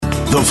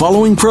The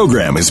following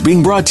program is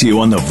being brought to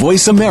you on the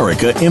Voice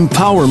America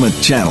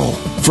Empowerment Channel.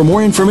 For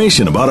more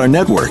information about our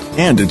network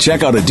and to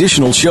check out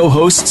additional show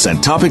hosts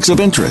and topics of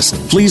interest,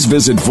 please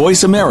visit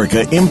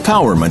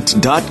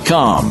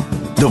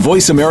voiceamericaempowerment.com. The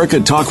Voice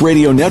America Talk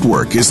Radio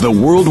Network is the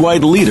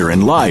worldwide leader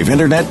in live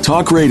Internet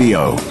talk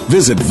radio.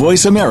 Visit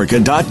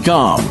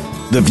voiceamerica.com.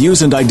 The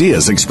views and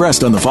ideas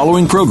expressed on the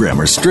following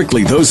program are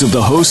strictly those of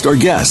the host or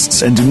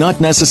guests and do not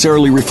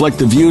necessarily reflect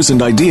the views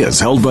and ideas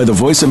held by the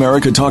Voice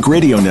America Talk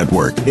Radio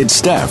Network, its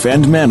staff,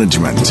 and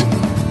management.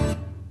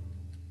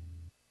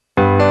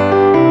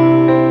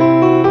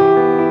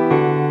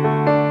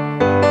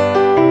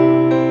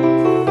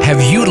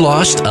 Have you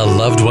lost a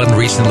loved one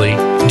recently?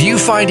 Do you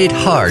find it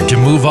hard to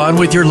move on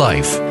with your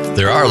life?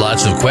 There are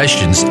lots of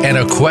questions and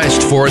a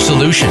quest for a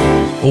solution.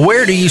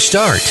 Where do you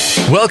start?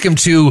 Welcome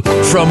to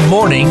From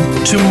Morning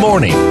to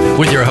Morning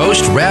with your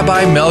host,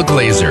 Rabbi Mel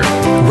Glazer.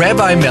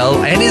 Rabbi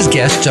Mel and his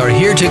guests are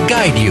here to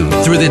guide you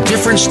through the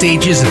different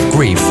stages of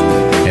grief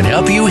and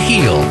help you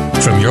heal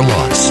from your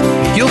loss.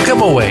 You'll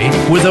come away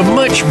with a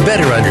much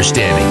better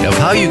understanding of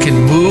how you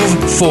can move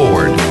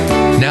forward.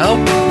 Now,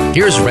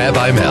 here's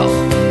Rabbi Mel.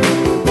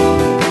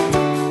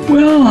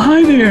 Well,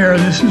 hi there.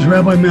 This is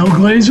Rabbi Mel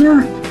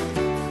Glazer,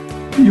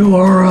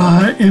 your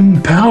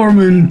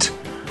empowerment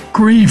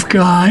grief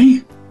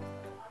guy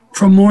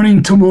from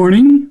Morning to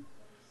Morning,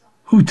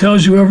 who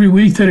tells you every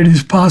week that it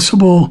is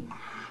possible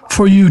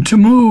for you to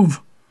move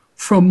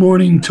from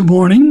morning to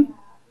morning.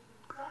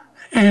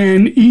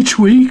 And each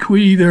week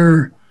we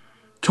either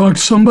talk to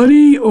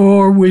somebody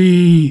or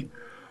we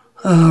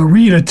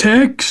read a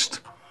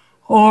text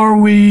or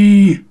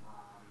we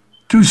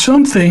do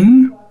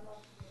something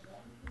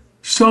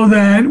so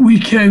that we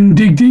can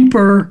dig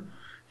deeper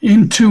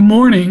into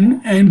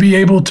mourning and be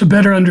able to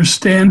better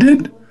understand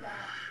it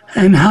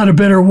and how to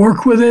better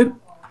work with it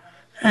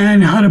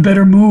and how to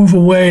better move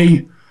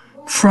away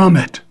from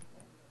it.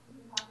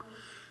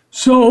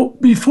 So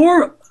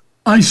before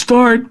I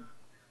start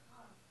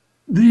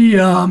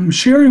the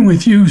sharing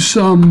with you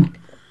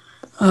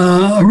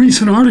a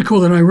recent article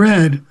that I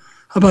read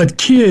about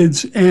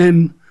kids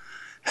and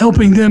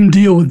helping them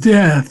deal with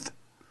death,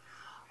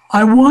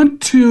 I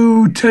want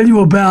to tell you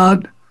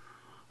about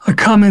a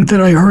comment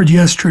that I heard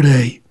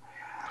yesterday.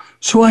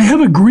 So I have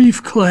a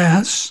grief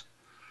class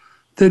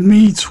that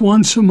meets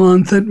once a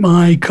month at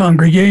my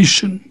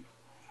congregation.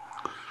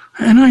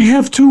 And I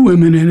have two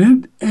women in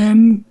it.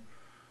 And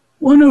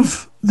one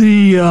of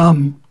the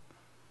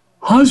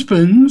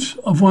husbands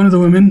of one of the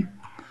women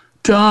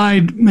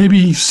died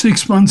maybe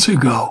 6 months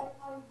ago.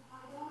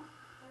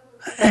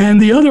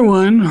 And the other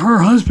one, her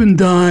husband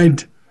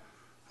died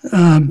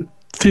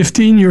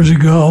 15 years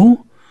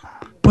ago,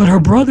 but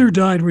her brother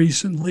died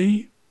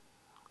recently.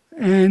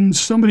 And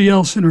somebody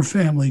else in her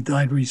family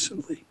died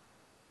recently.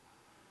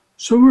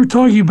 So we were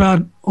talking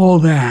about all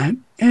that.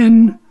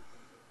 And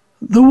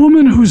the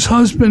woman whose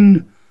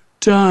husband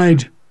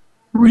died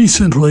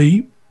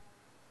recently,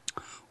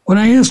 when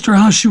I asked her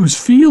how she was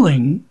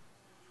feeling,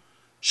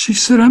 she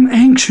said, "I'm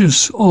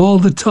anxious all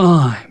the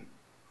time."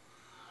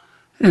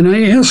 And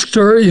I asked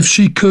her if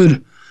she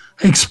could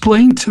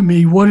explain to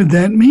me what did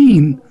that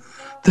mean,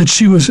 that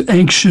she was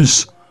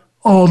anxious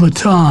all the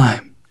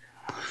time.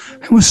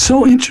 It was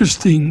so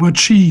interesting what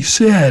she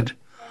said.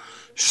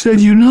 She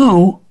said,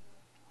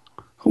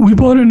 we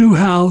bought a new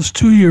house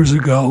 2 years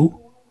ago.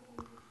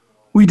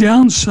 We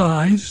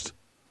downsized.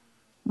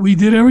 We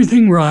did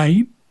everything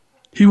right.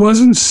 He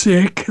wasn't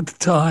sick at the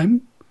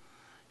time.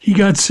 He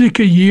got sick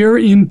a year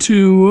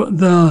into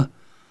the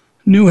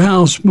new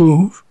house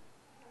move.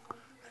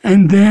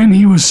 And then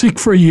he was sick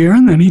for a year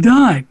and then he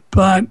died.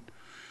 But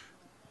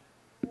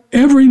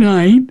every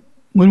night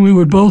when we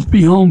would both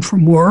be home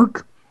from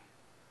work,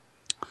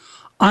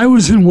 I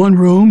was in one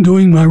room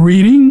doing my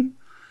reading,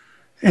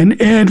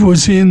 and Ed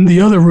was in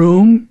the other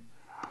room,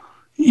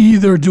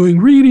 either doing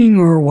reading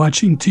or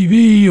watching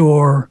TV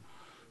or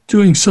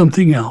doing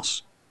something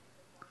else.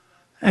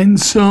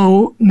 And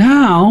so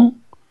now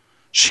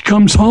she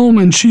comes home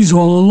and she's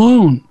all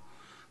alone.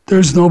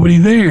 There's nobody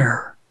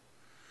there.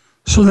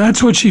 So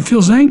that's what she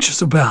feels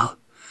anxious about.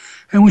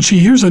 And when she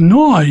hears a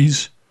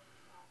noise,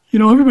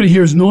 everybody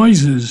hears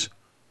noises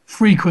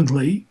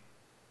frequently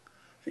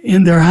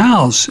in their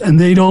house, and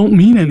they don't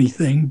mean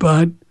anything,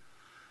 but,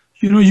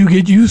 you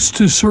get used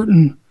to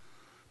certain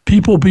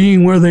people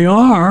being where they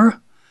are,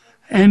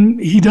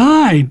 and he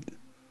died,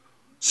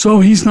 so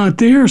he's not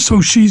there,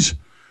 so she's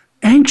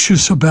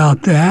anxious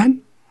about that,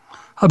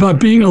 about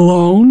being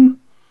alone,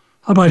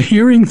 about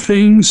hearing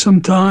things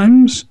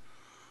sometimes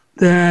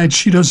that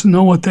she doesn't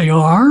know what they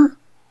are,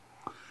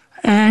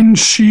 and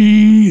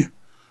she's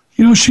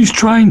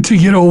trying to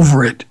get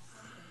over it.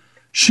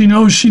 She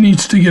knows she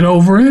needs to get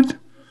over it,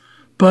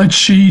 but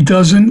she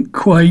doesn't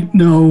quite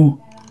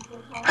know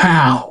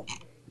how.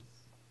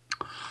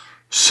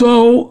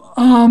 So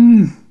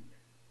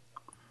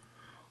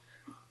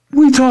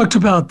we talked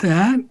about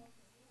that,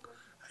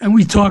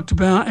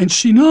 and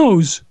she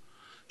knows.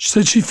 She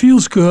said she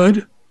feels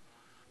good,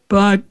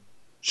 but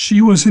she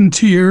was in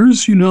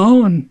tears,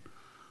 and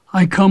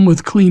I come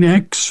with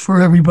Kleenex for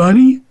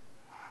everybody.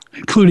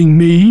 including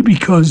me,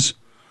 because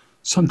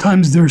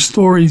sometimes their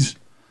stories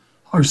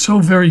are so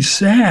very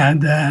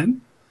sad that,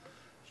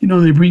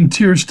 they bring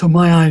tears to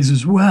my eyes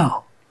as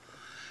well.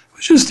 It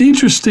was just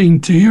interesting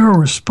to hear her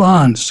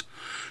response.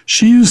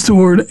 She used the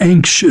word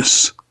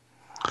anxious.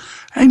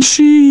 And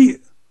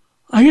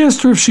I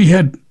asked her if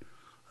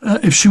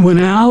she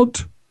went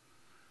out,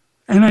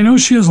 and I know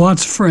she has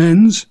lots of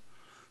friends.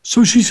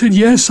 So she said,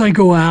 yes, I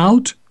go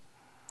out.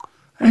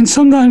 And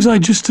sometimes I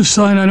just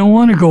decide I don't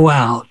want to go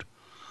out.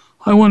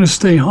 I want to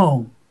stay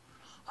home.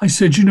 I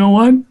said, you know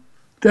what?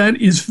 That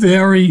is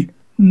very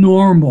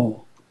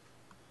normal.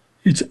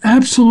 It's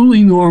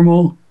absolutely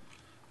normal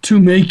to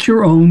make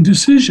your own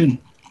decision.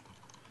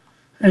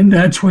 And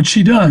that's what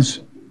she does.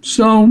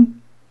 So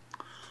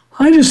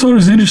I just thought it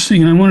was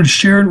interesting, and I wanted to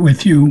share it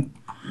with you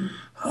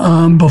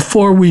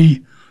before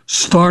we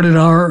started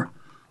our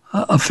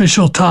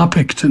official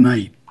topic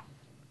tonight.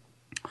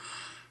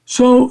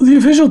 So the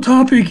official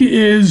topic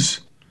is,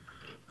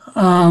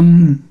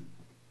 how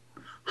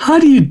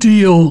do you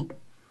deal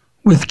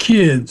with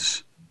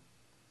kids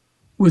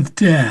with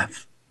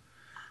death?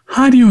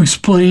 How do you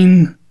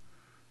explain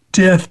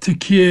death to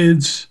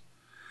kids?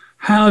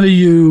 What do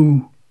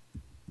you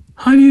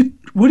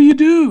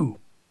do?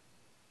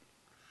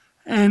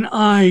 And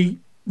I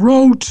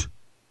wrote,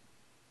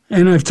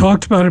 and I've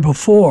talked about it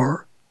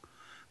before,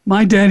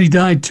 my daddy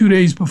died 2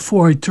 days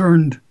before I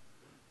turned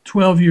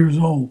 12 years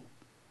old.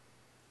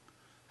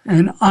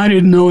 And I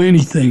didn't know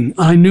anything.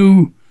 I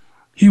knew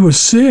he was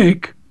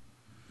sick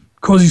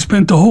because he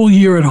spent the whole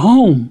year at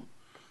home,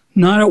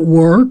 not at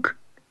work.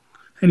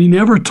 And he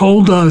never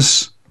told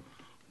us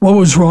what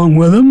was wrong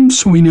with him,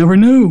 so we never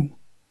knew.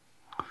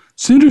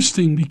 It's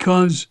interesting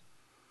because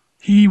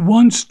he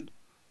was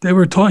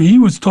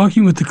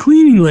talking with the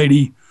cleaning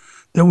lady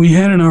that we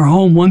had in our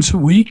home once a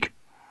week.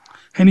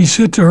 And he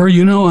said to her,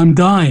 I'm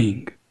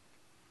dying.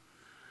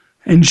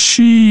 And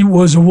she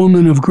was a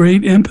woman of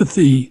great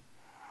empathy.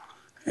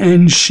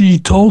 And she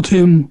told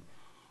him,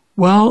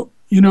 well,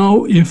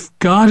 if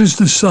God has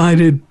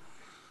decided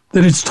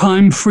that it's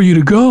time for you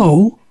to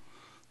go,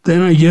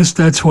 then I guess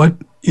that's what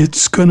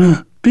it's going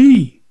to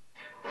be.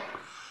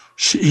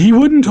 He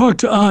wouldn't talk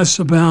to us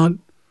about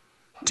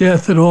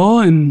death at all,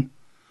 and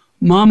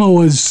Mama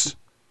was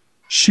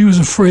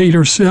afraid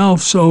herself,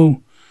 so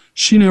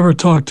she never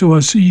talked to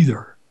us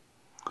either.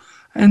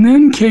 And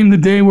then came the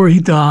day where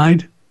he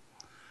died,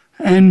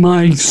 and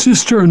my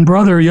sister and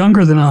brother,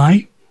 younger than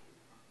I,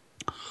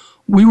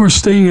 we were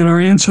staying at our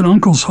aunts and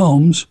uncles'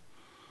 homes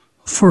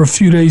for a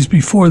few days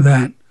before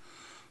that.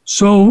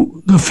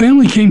 So the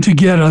family came to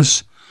get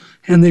us,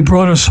 and they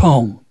brought us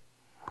home.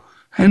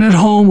 And at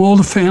home, all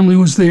the family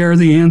was there,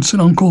 the aunts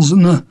and uncles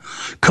and the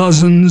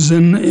cousins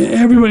and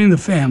everybody in the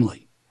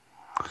family.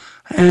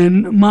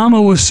 And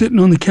Mama was sitting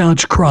on the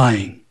couch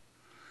crying.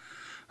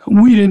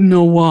 We didn't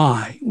know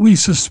why. We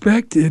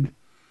suspected,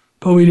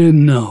 but we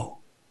didn't know.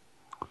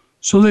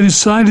 So they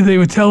decided they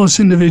would tell us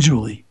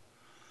individually.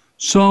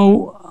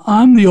 So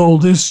I'm the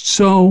oldest,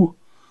 so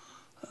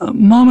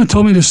Mama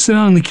told me to sit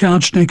on the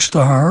couch next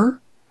to her,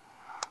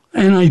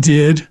 and I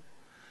did.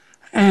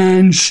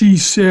 And she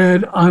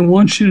said, I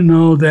want you to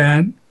know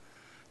that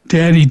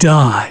Daddy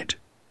died.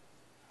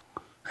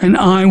 And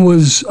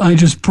I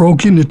just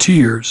broke into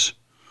tears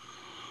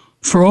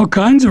for all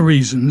kinds of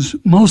reasons,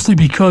 mostly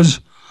because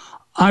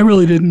I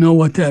really didn't know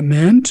what that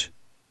meant.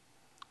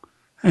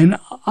 And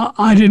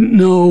I didn't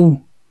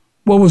know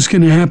what was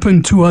going to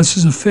happen to us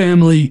as a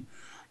family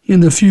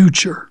in the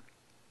future.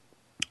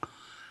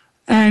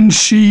 And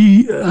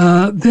she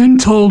then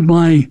told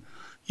my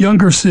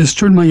younger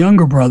sister and my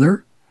younger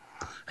brother,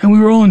 and we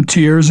were all in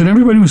tears, and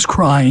everybody was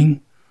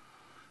crying,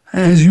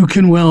 as you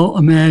can well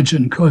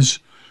imagine, because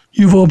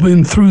you've all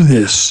been through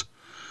this.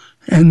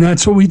 And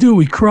that's what we do.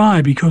 We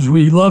cry because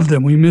we love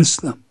them. We miss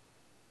them.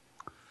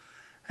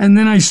 And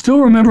then I still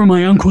remember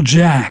my Uncle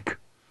Jack,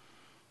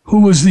 who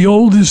was the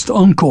oldest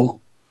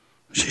uncle.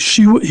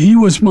 He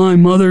was my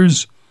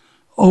mother's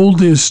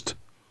oldest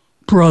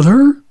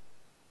brother,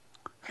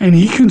 and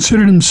he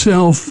considered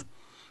himself,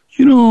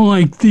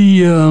 like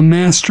the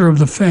master of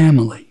the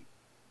family.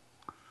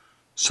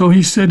 So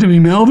he said to me,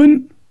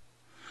 Melvin,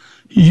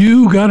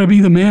 you got to be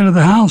the man of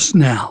the house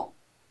now.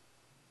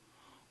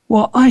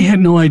 Well, I had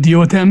no idea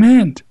what that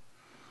meant.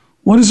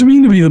 What does it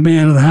mean to be the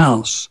man of the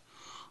house?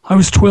 I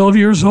was 12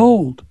 years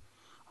old.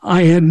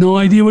 I had no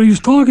idea what he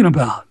was talking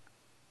about.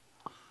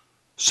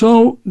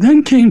 So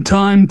then came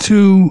time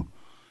to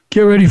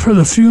get ready for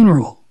the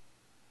funeral.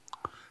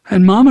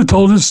 And Mama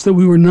told us that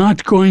we were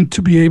not going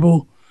to be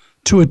able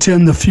to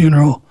attend the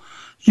funeral.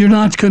 You're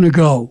not going to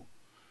go.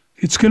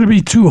 It's going to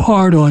be too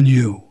hard on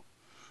you.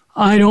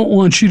 I don't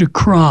want you to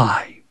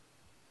cry.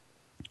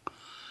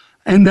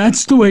 And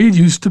that's the way it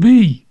used to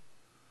be.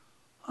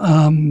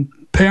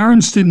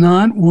 Parents did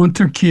not want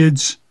their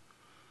kids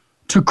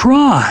to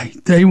cry.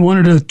 They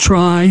wanted to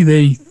try,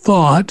 they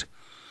thought,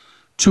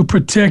 to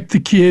protect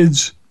the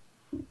kids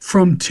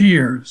from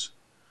tears.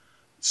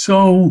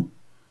 So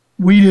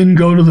we didn't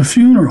go to the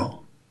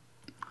funeral.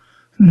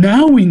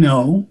 Now we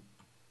know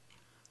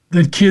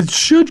that kids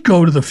should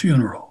go to the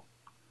funeral.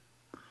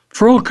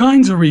 for all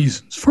kinds of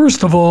reasons.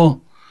 First of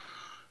all,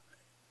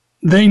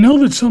 they know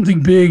that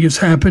something big has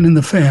happened in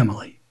the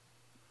family,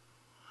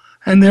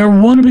 and they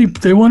want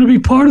to be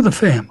part of the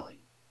family.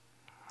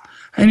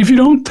 And if you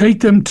don't take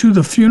them to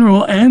the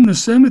funeral and the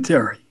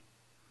cemetery,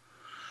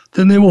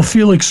 then they will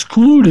feel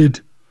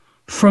excluded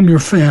from your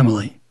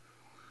family.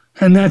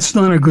 And that's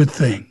not a good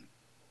thing,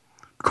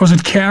 because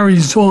it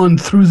carries on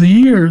through the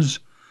years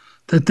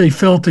that they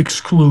felt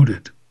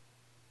excluded.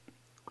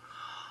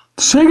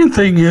 The second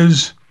thing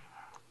is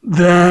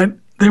that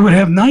they would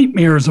have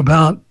nightmares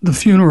about the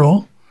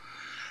funeral,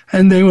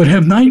 and they would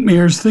have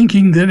nightmares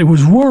thinking that it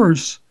was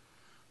worse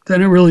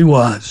than it really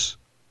was.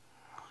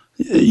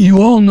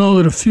 You all know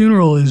that a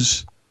funeral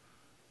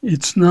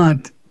it's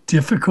not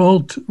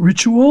difficult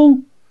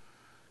ritual.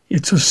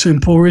 It's a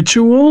simple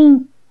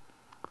ritual.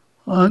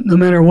 No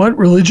matter what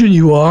religion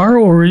you are,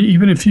 or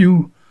even if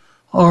you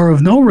are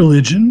of no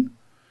religion,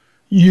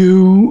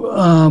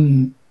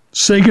 you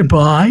say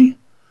goodbye.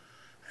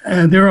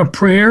 And there are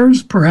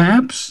prayers,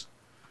 perhaps,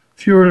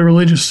 if you're at a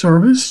religious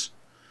service.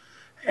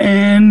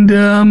 And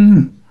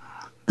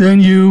then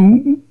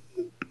you,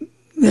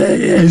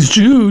 as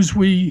Jews,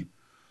 we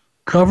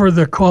cover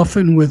the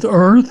coffin with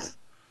earth,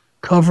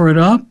 cover it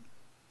up.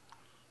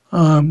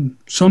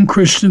 Some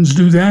Christians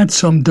do that,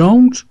 some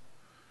don't.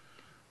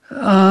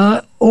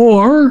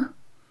 Or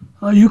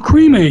you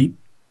cremate,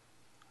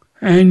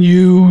 and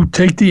you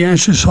take the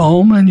ashes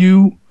home and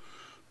you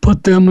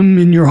put them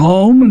in your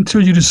home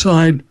until you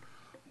decide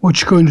what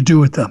you're going to do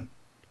with them.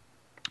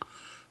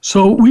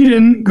 So we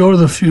didn't go to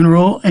the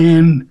funeral,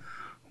 and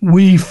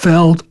we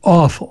felt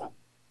awful.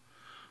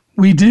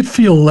 We did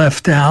feel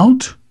left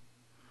out.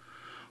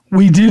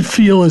 We did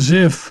feel as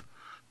if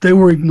they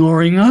were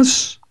ignoring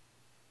us.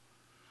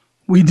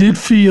 We did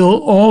feel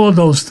all of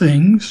those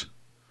things,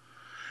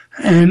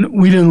 and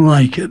we didn't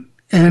like it.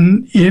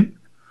 And it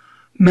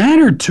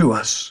mattered to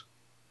us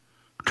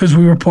because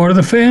we were part of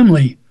the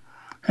family,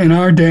 and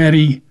our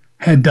daddy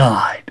had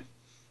died.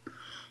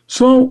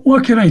 So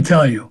what can I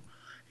tell you?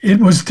 It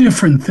was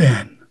different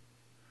then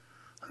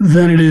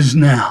than it is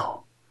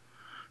now.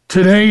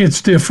 Today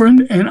it's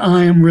different, and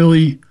I am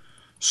really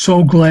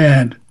so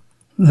glad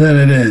that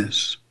it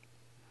is.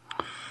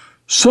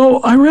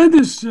 So I read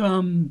this,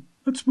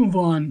 let's move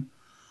on.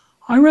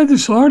 I read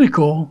this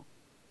article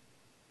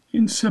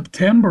in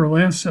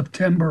last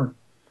September,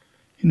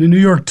 in the New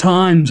York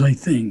Times, I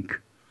think,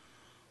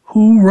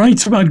 who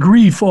writes about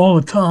grief all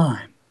the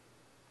time.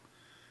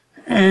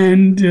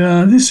 And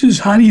this is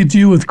how do you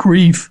deal with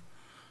grief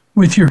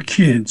with your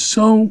kids.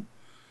 So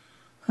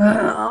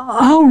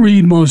I'll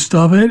read most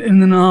of it,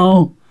 and then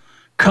I'll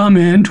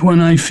comment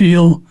when I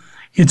feel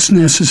it's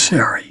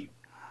necessary.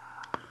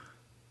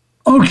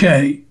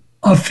 Okay,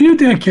 a few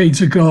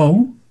decades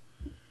ago,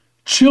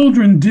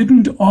 children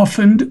didn't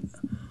often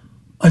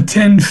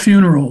attend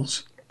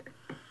funerals.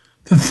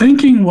 The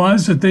thinking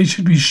was that they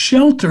should be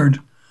sheltered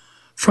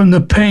from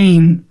the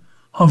pain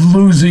of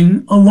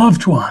losing a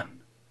loved one.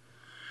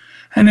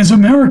 And as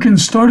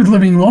Americans started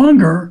living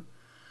longer,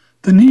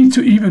 the need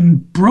to even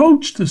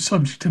broach the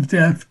subject of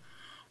death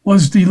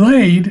was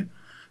delayed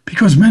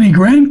because many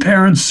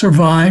grandparents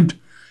survived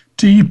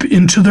deep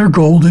into their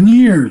golden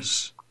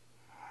years.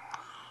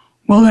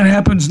 Well, that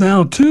happens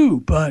now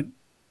too, but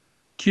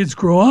kids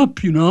grow up,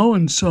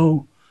 and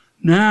so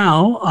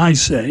now I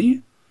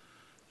say,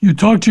 you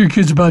talk to your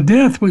kids about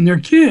death when they're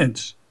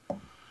kids.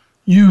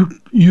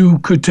 You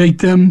could take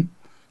them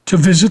to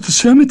visit the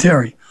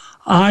cemetery.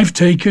 I've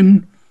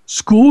taken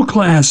school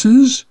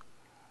classes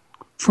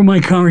for my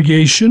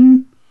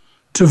congregation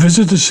to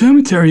visit the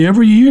cemetery.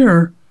 Every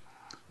year,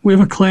 we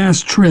have a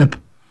class trip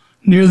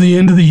near the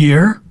end of the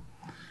year,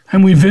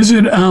 and we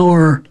visit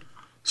our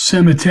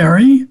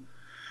cemetery,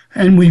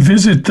 and we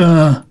visit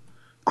the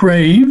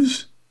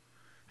graves,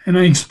 and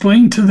I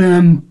explain to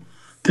them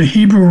the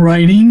Hebrew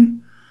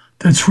writing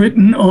that's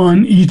written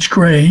on each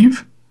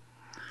grave,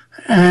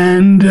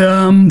 and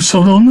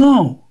so they'll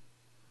know,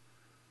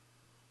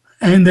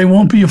 and they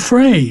won't be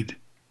afraid.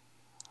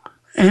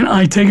 And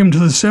I take them to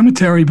the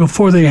cemetery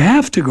before they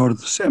have to go to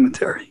the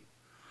cemetery.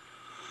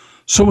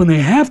 So when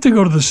they have to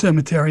go to the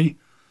cemetery,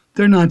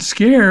 they're not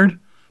scared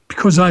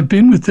because I've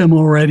been with them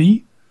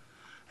already,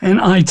 and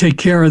I take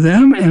care of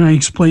them, and I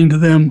explain to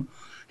them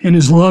in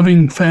as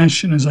loving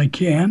fashion as I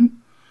can,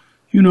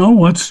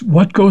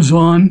 what goes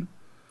on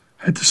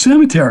at the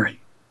cemetery.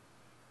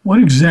 What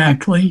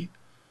exactly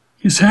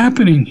is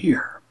happening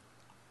here?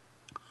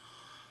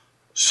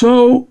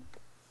 So,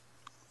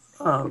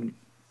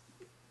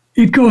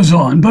 it goes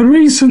on, but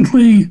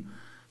recently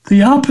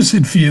the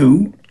opposite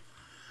view,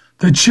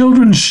 that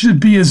children should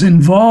be as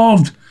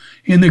involved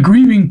in the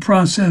grieving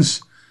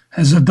process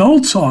as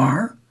adults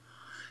are,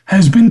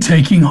 has been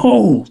taking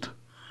hold,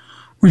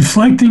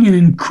 reflecting an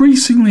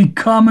increasingly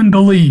common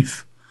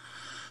belief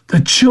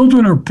that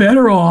children are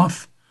better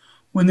off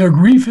when their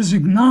grief is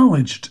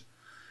acknowledged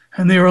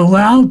and they are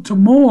allowed to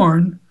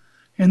mourn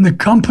in the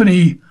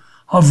company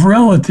of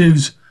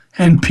relatives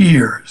and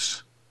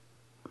peers.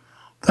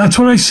 That's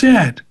what I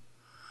said.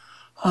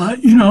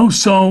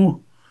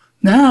 So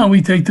now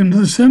we take them to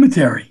the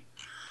cemetery.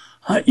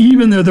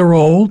 even though they're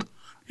old.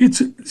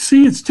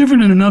 It's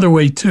different in another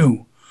way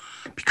too,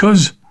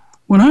 because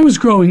when I was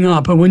growing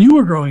up and when you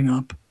were growing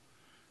up,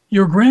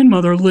 your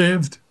grandmother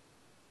lived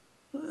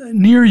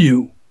near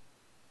you.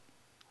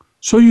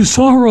 So you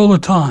saw her all the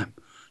time.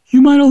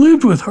 You might have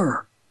lived with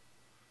her.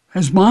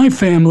 As my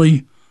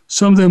family,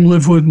 some of them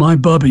lived with my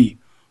bubby,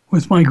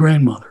 with my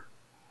grandmother.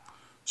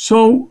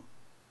 So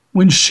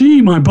when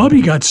my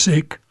bubby got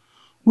sick,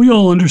 we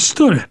all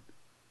understood it.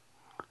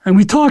 And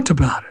we talked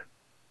about it.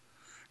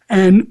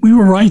 And we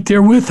were right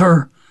there with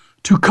her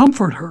to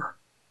comfort her.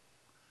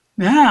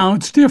 Now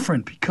it's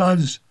different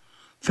because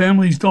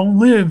families don't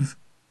live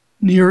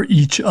near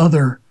each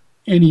other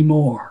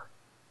anymore.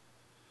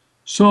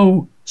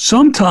 So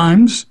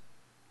sometimes,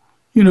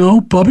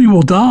 Bubby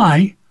will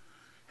die,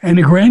 and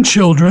the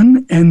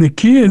grandchildren and the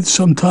kids,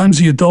 sometimes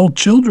the adult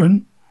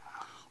children,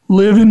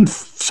 live in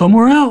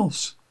somewhere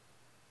else.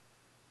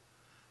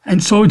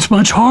 And so it's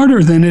much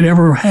harder than it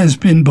ever has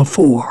been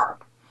before.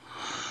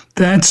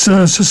 That's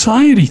a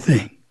society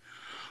thing.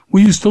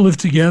 We used to live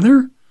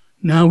together,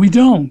 now we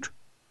don't.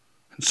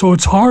 And so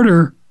it's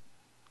harder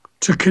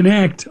to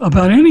connect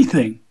about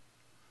anything,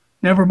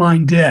 never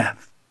mind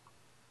death.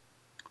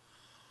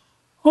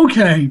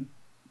 Okay,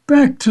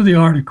 back to the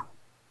article.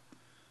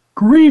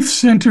 Grief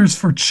centers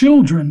for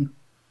children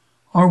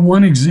are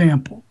one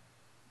example.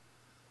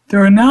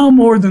 There are now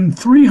more than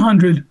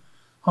 300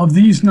 of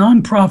these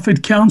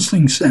nonprofit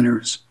counseling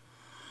centers,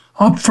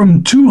 up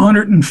from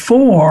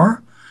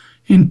 204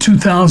 in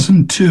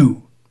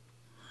 2002.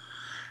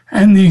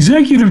 And the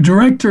executive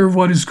director of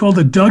what is called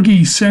the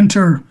Dougy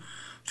Center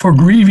for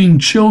Grieving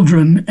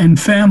Children and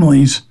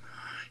Families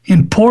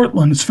in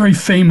Portland, it's a very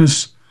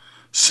famous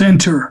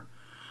center,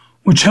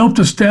 which helped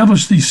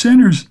establish these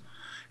centers,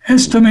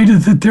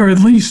 estimated that there are at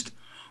least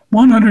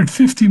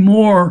 150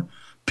 more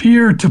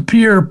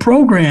peer-to-peer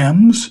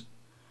programs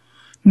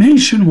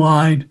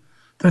nationwide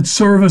that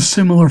serve a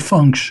similar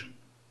function.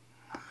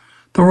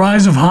 The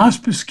rise of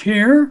hospice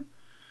care,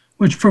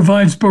 which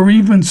provides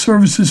bereavement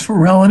services for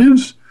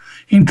relatives,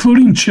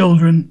 including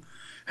children,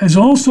 has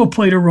also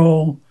played a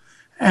role,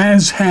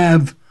 as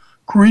have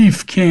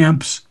grief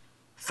camps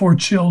for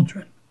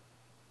children.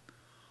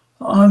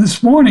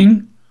 This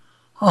morning,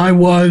 I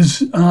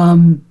was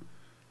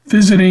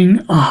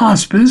visiting a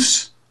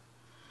hospice. I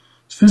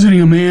was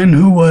visiting a man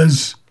who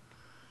was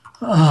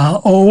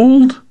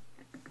old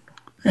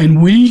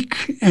and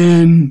weak,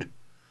 and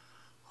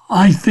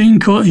I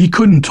think he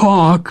couldn't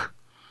talk.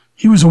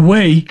 He was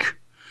awake.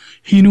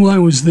 He knew I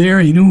was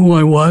there. He knew who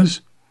I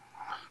was,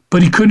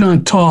 but he could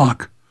not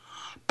talk.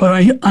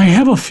 But I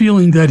have a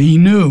feeling that he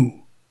knew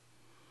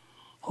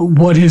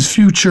what his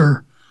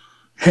future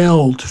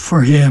held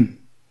for him.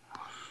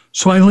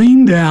 So I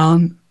leaned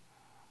down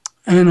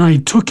and I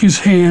took his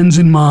hands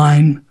in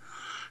mine.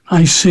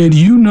 I said,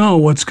 you know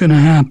what's going to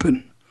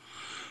happen.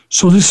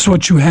 So this is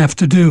what you have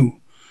to do.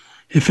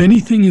 If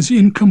anything is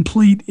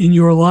incomplete in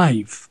your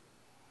life,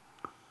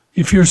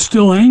 if you're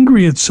still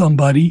angry at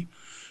somebody,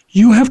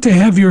 you have to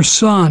have your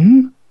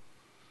son,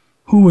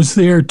 who was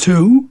there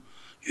too,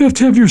 you have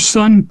to have your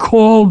son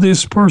call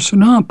this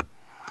person up.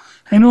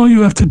 And all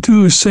you have to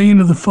do is say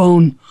into the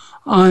phone,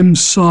 I'm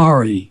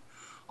sorry,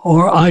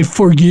 or I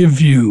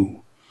forgive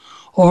you,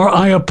 or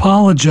I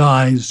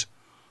apologize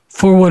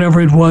for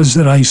whatever it was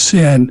that I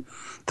said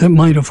that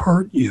might have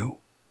hurt you.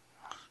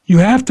 You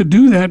have to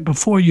do that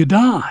before you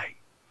die.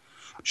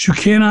 But you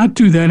cannot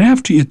do that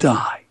after you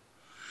die.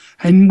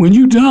 And when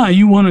you die,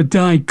 you want to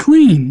die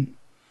clean.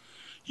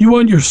 You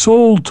want your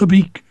soul to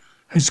be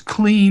as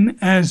clean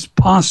as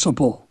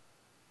possible.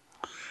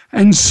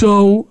 And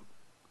so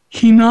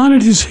he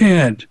nodded his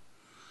head.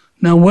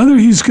 Now, whether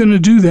he's going to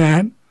do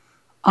that,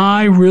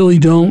 I really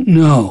don't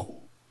know.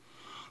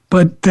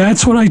 But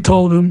that's what I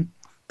told him.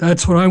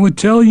 That's what I would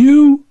tell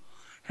you.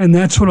 And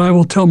that's what I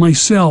will tell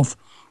myself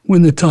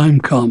when the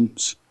time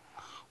comes.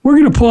 We're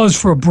going to pause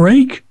for a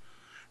break,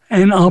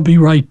 and I'll be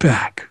right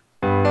back.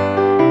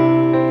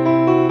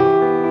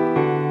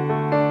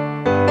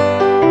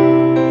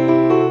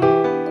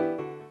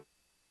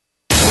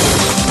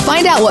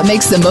 Find out what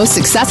makes the most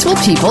successful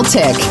people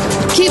tick.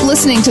 Keep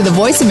listening to the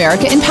Voice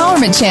America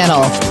Empowerment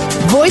Channel.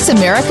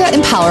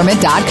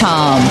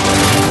 VoiceAmericaEmpowerment.com.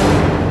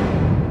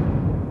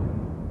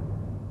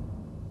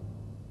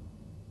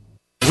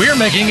 We're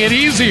making it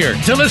easier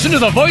to listen to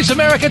the Voice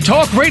America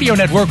Talk Radio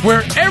Network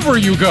wherever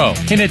you go.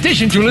 In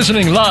addition to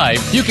listening live,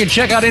 you can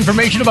check out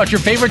information about your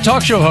favorite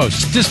talk show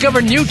hosts,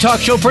 discover new talk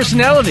show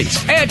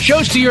personalities, add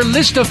shows to your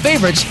list of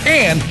favorites,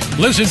 and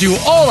listen to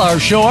all our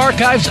show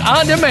archives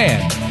on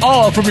demand.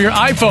 All from your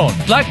iPhone,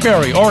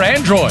 BlackBerry, or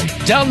Android.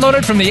 Download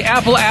it from the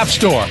Apple App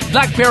Store,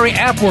 BlackBerry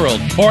App World,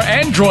 or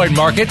Android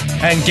Market,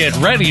 and get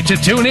ready to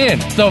tune in.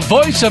 The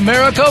Voice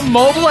America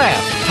mobile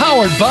app,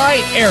 powered by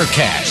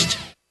Aircast.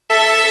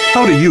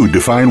 How do you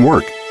define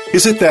work?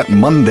 Is it that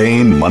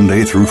mundane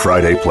Monday through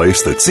Friday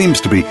place that seems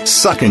to be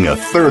sucking a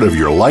third of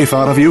your life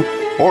out of you?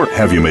 Or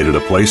have you made it a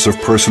place of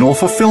personal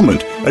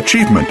fulfillment,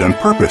 achievement, and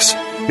purpose?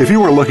 If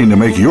you are looking to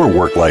make your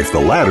work life the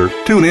ladder,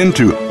 tune in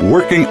to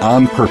Working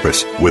on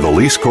Purpose with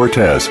Elise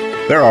Cortez.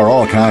 There are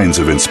all kinds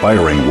of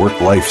inspiring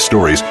work-life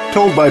stories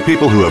told by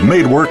people who have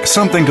made work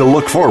something to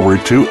look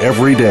forward to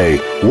every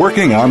day.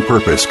 Working on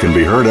Purpose can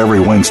be heard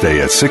every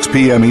Wednesday at 6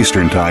 p.m.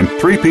 Eastern Time,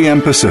 3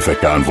 p.m.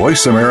 Pacific on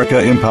Voice America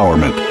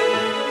Empowerment.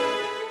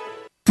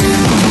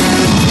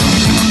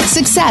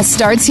 Success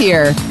starts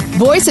here.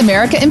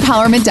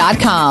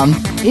 VoiceAmericaEmpowerment.com.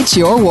 It's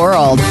your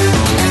world.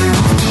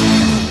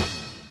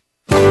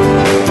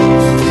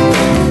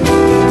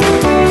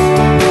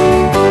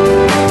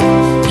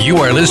 You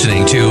are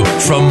listening to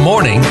From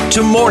Morning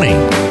to Morning.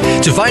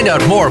 To find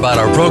out more about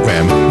our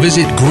program,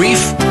 visit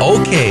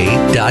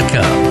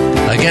griefok.com.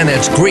 Again,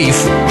 that's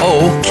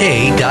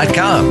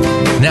griefok.com.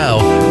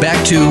 Now,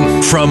 back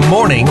to From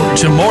Morning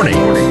to Morning.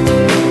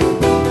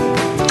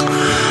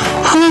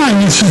 Hi,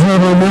 this is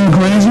Reverend Mel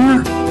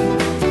Glazer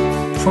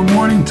from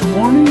Morning to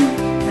Morning,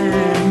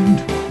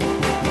 and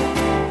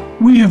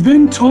we have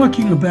been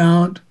talking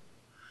about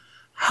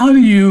how do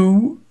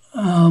you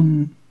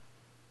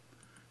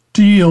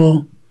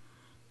deal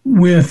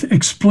with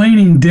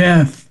explaining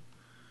death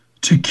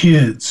to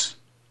kids.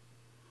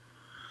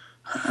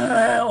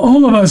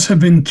 All of us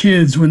have been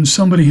kids when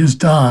somebody has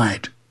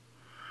died.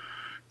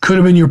 Could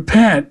have been your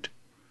pet.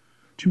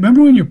 Do you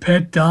remember when your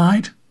pet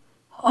died?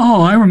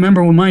 Oh, I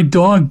remember when my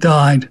dog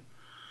died.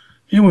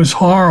 It was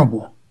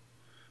horrible.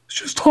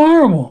 It's just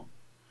horrible.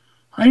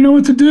 I didn't know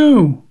what to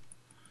do.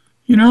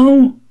 You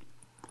know,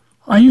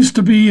 I used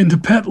to be into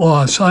pet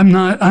loss. I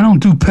don't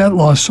do pet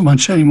loss so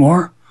much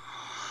anymore.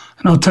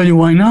 And I'll tell you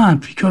why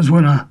not. Because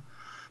when a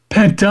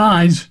pet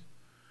dies,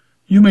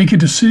 you make a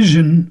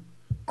decision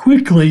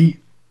quickly,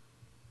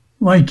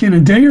 like in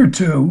a day or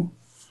two,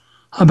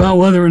 about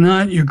whether or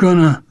not you're going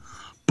to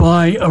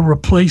buy a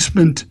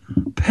replacement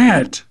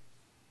pet.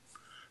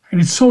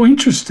 And it's so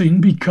interesting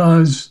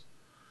because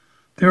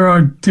there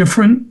are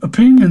different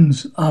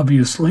opinions,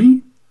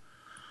 obviously.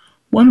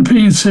 One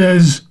opinion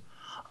says,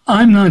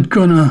 I'm not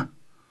going to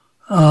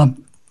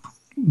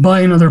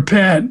buy another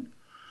pet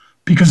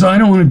because I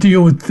don't want to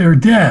deal with their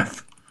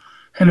death,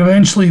 and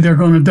eventually they're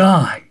going to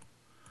die.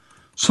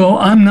 So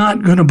I'm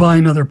not going to buy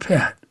another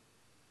pet.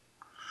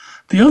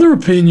 The other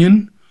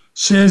opinion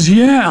says,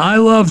 yeah, I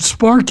love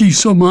Sparky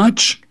so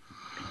much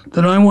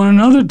that I want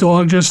another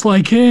dog just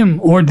like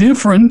him, or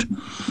different,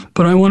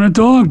 but I want a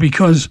dog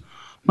because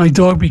my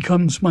dog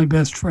becomes my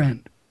best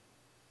friend.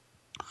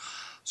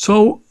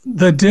 So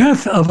the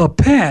death of a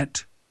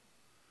pet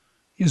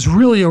is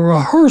really a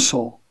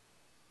rehearsal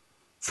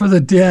for the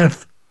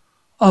death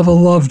of a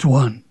loved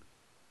one,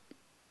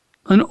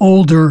 an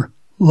older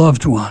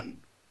loved one.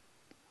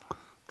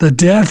 The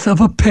death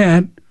of a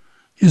pet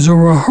is a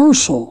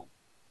rehearsal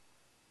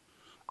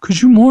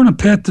because you mourn a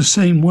pet the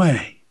same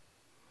way.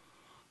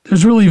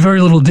 There's really very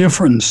little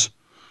difference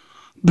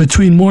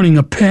between mourning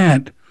a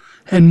pet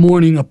and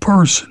mourning a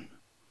person.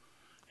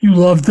 You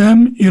love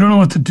them, you don't know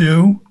what to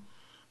do,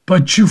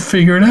 but you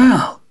figure it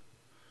out.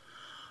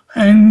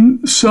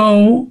 And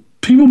so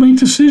people make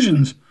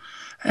decisions.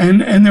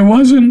 And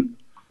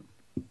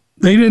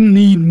they didn't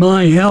need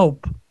my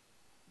help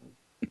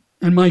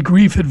and my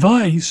grief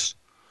advice.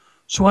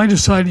 So I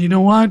decided, you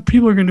know what?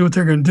 People are going to do what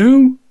they're going to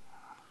do.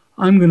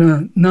 I'm going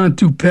to not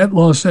do pet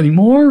loss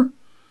anymore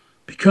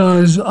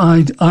because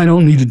I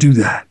don't need to do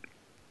that.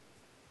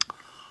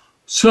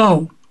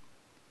 So,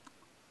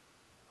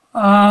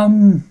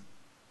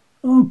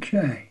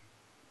 okay.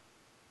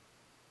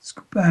 Let's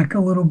go back a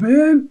little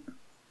bit.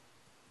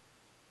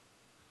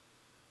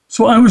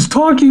 So I was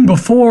talking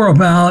before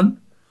about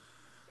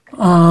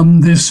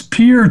this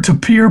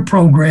peer-to-peer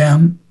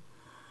program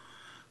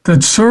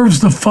that serves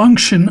the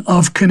function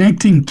of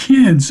connecting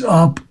kids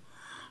up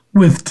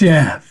with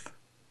death.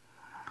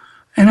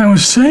 And I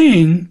was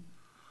saying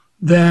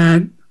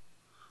that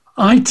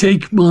I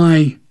take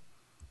my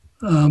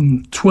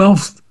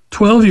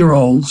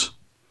 12-year-olds,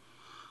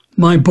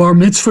 my bar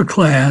mitzvah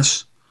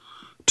class,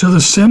 to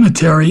the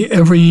cemetery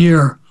every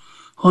year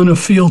on a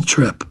field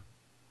trip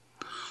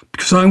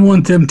because I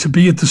want them to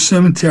be at the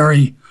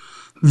cemetery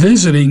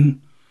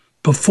visiting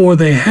before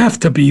they have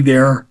to be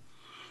there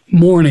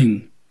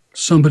mourning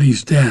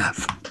somebody's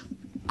death.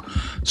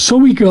 So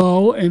we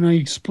go, and I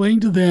explain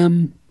to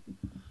them,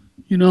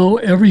 you know,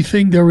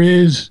 everything there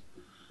is.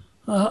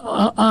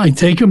 I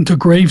take them to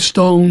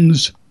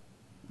gravestones.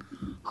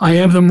 I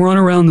have them run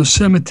around the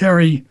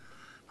cemetery.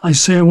 I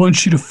say, I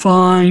want you to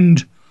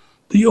find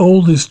the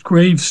oldest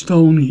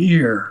gravestone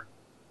here.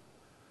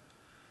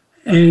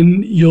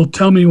 And you'll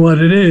tell me what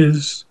it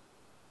is.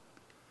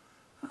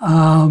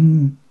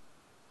 And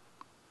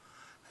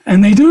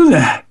they do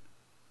that.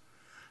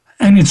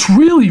 And it's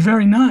really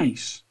very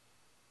nice.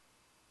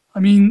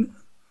 I mean,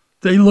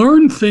 they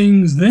learn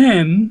things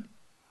then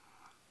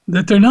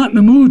that they're not in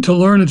the mood to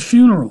learn at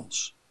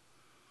funerals.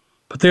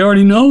 But they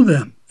already know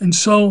them. And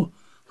so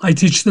I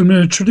teach them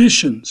their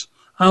traditions,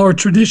 our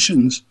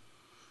Jewish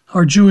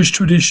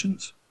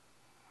traditions.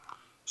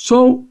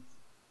 So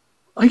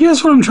I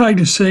guess what I'm trying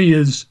to say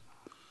is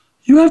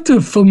you have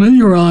to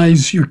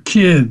familiarize your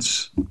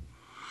kids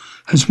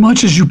as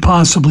much as you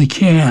possibly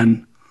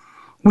can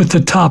with the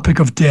topic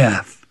of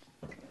death.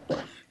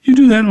 You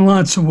do that in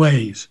lots of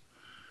ways.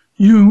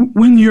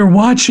 When you're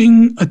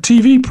watching a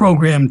TV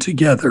program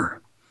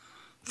together,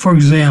 for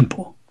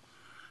example,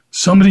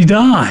 somebody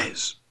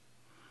dies.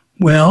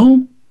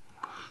 Well,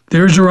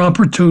 there's your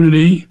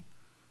opportunity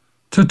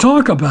to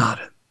talk about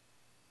it.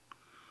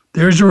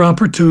 There's your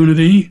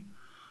opportunity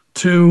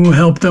to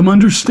help them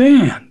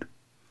understand.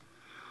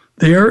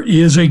 There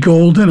is a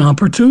golden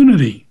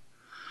opportunity.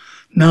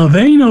 Now,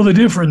 they know the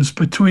difference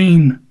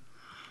between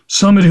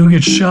somebody who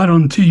gets shot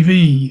on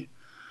TV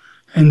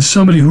and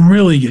somebody who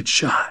really gets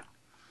shot.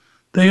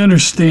 They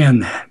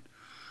understand that.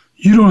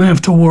 You don't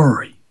have to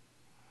worry.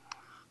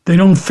 They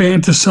don't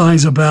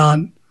fantasize about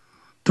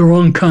the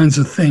wrong kinds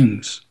of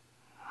things.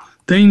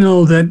 They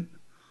know that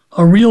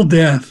a real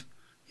death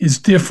is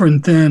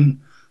different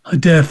than a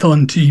death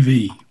on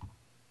TV.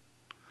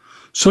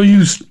 So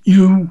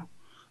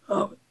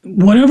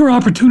whatever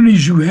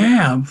opportunities you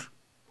have,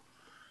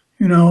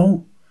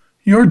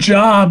 your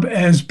job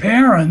as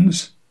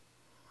parents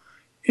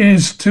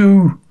is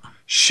to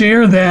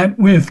share that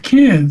with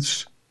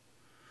kids,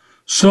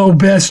 so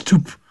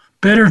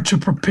better to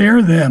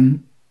prepare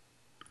them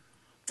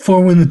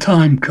for when the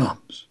time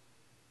comes.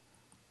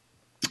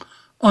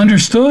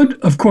 Understood?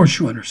 Of course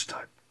you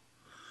understood.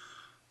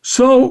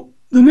 So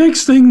the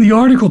next thing the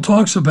article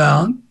talks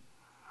about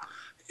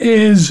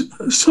is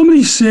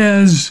somebody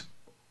says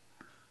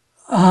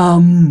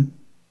that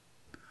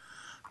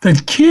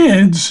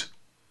kids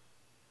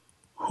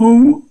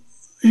who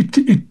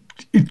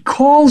it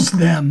calls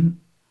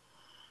them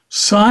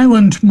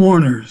silent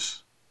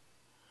mourners,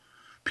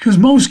 because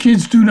most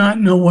kids do not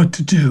know what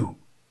to do.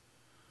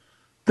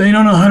 They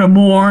don't know how to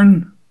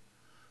mourn.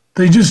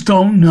 They just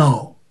don't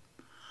know.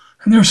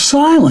 And they're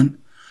silent.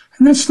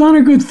 And that's not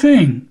a good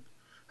thing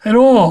at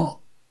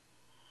all.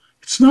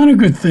 It's not a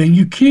good thing.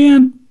 You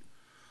can't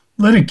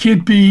let a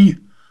kid be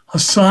a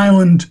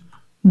silent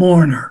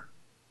mourner.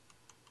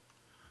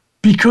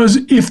 Because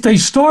if they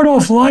start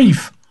off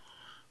life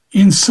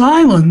in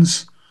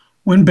silence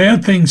when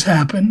bad things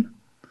happen,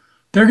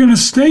 they're going to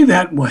stay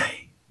that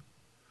way.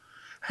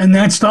 And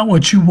that's not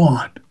what you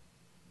want.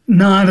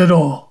 Not at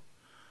all.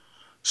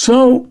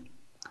 So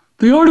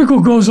the article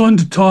goes on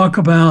to talk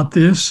about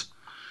this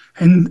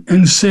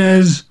and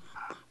says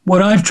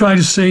what I've tried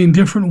to say in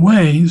different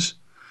ways,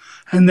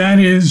 and that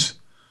is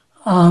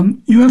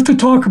you have to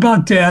talk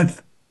about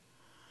death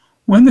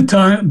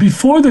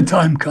before the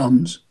time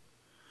comes,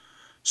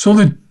 so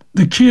that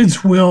the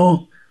kids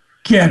will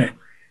get it.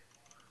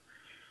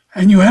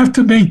 And you have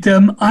to make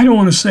them, I don't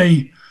want to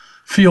say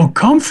feel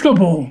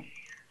comfortable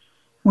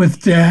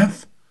with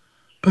death,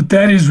 but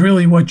that is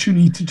really what you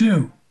need to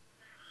do.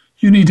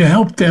 You need to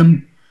help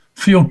them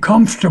feel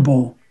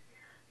comfortable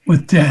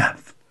with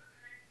death.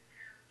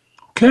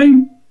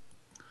 Okay?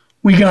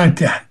 We got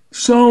that.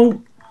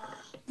 So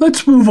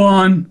let's move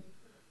on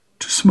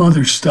to some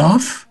other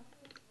stuff.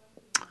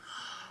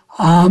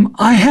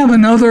 I have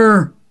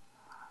another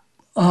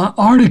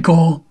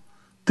article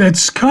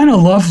that's kind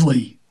of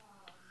lovely.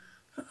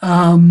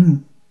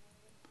 Although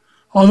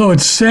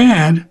it's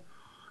sad,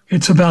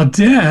 it's about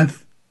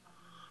death,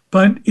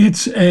 but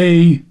it's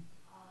I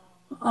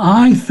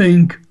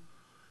think,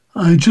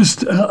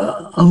 just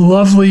a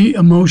lovely,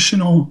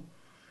 emotional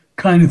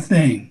kind of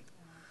thing.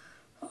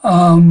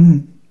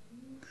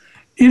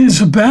 It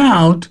is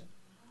about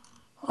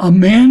a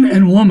man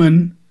and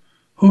woman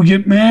who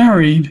get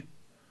married,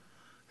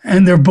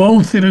 and they're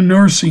both in a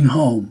nursing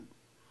home.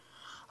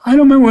 I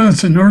don't remember whether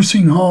it's a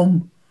nursing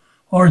home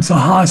or it's a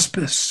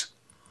hospice,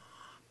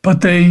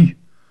 but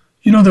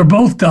they're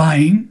both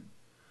dying,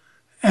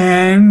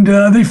 and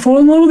they fall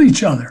in love with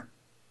each other.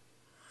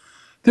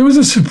 There was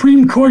a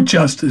Supreme Court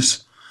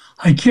justice,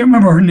 I can't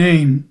remember her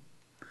name,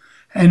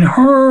 and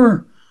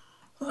her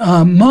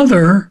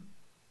mother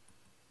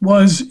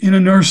was in a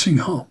nursing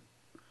home,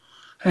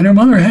 and her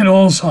mother had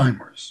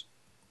Alzheimer's.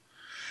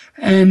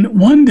 And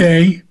one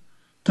day,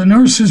 the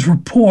nurses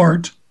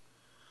report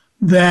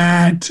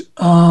that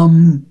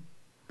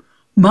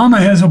Mama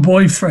has a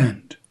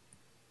boyfriend.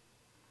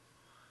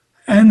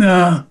 And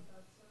the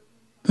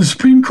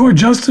Supreme Court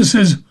justice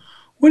says,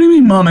 "What do you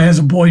mean Mama has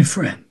a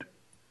boyfriend?"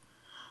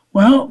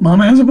 "Well,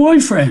 Mama has a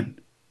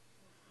boyfriend."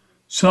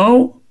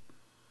 So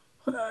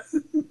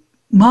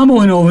Mama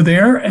went over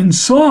there and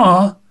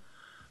saw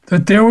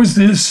that there was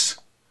this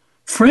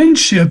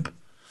friendship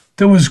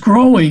that was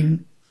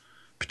growing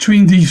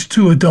between these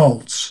two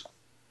adults,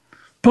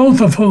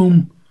 both of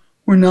whom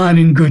were not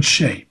in good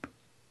shape.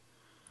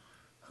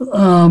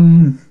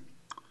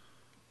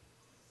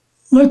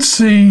 Let's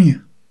see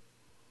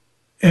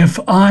if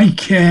I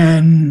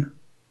can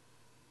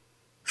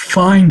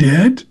find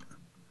it.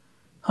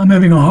 I'm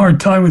having a hard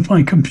time with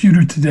my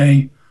computer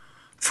today.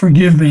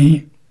 Forgive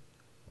me.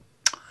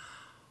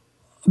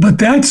 But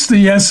that's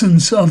the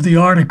essence of the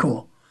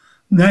article.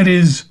 That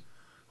is,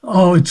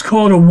 it's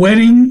called A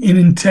Wedding in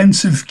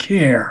Intensive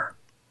Care.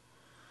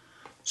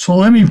 So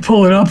let me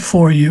pull it up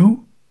for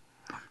you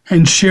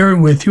and share it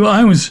with you.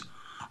 I was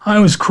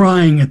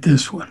crying at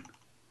this one.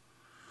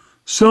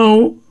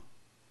 So,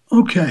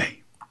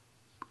 okay.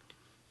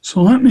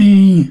 So let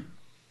me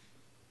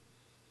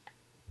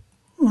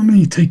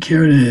take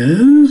care of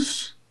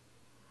this.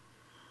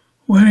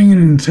 Wedding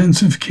and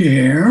intensive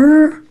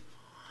care.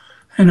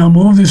 And I'll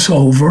move this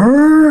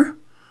over.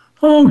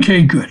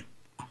 Okay, good.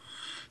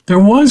 There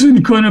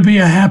wasn't going to be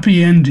a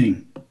happy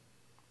ending.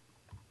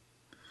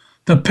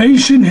 The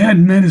patient had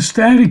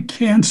metastatic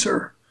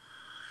cancer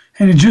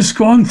and had just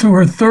gone through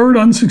her third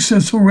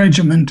unsuccessful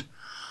regimen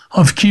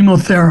of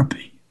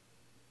chemotherapy.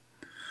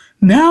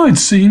 Now it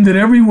seemed that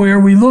everywhere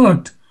we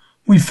looked,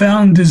 we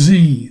found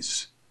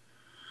disease.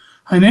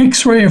 An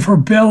X-ray of her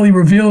belly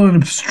revealed an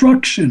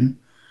obstruction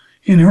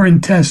in her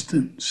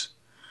intestines.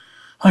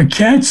 A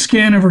CAT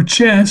scan of her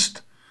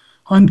chest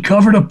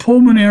uncovered a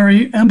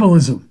pulmonary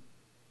embolism.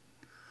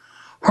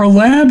 Her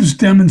labs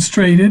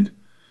demonstrated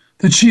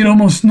that she had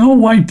almost no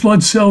white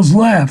blood cells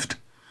left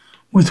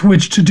with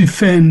which to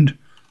defend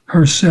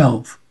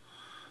herself.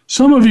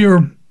 Some of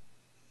your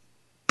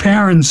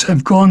parents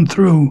have gone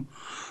through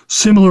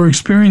similar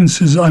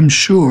experiences, I'm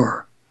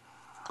sure.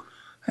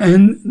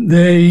 And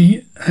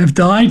they have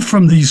died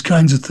from these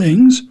kinds of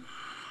things,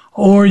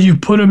 or you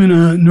put them in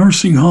a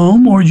nursing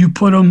home, or you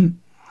put them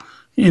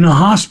in a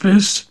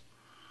hospice.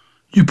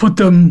 You put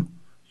them,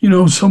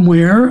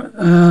 somewhere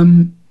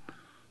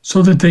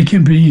so that they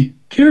can be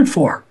cared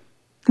for.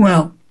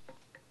 Well,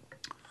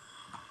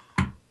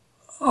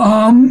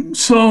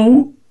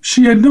 so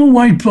she had no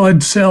white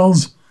blood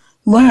cells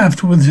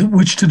left with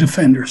which to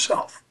defend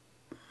herself.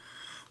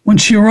 When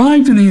she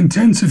arrived in the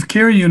intensive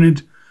care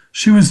unit,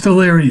 she was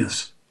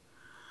delirious.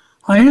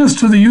 I asked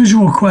her the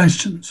usual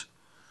questions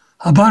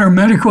about her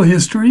medical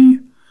history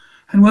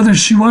and whether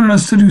she wanted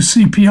us to do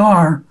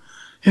CPR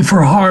if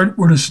her heart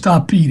were to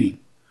stop beating.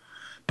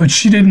 But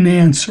she didn't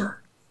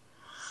answer.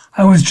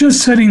 I was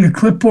just setting the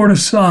clipboard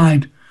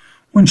aside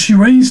when she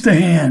raised a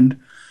hand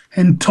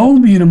and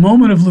told me in a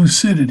moment of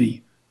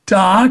lucidity,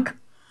 "Doc,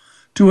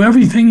 do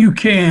everything you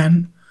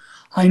can.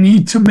 I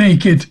need to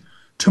make it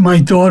to my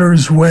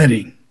daughter's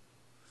wedding."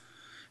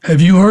 Have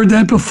you heard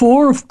that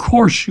before? Of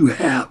course you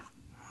have.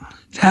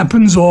 It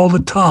happens all the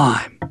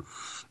time.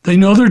 They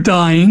know they're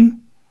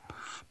dying,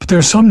 but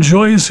there's some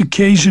joyous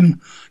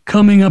occasion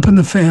coming up in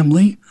the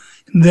family,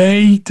 and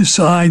they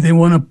decide they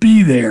want to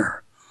be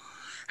there.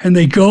 And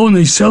they go and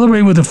they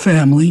celebrate with the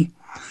family,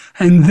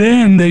 and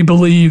then they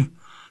believe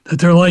that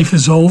their life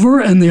is over,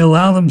 and they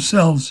allow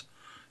themselves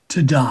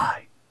to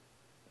die.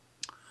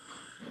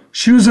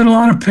 She was in a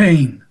lot of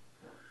pain.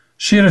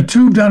 She had a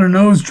tube down her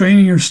nose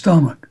draining her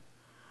stomach.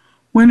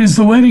 "When is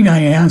the wedding?"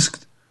 I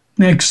asked.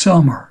 "Next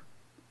summer."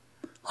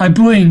 I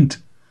blinked.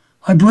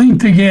 I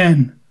blinked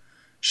again.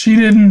 She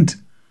didn't.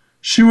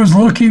 She was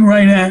looking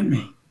right at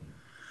me.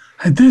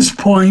 At this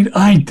point,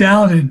 I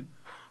doubted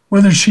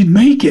whether she'd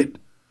make it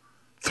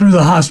through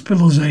the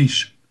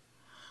hospitalization,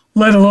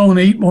 let alone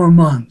 8 more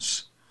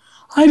months.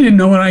 I didn't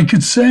know what I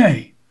could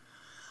say.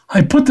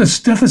 I put the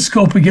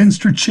stethoscope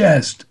against her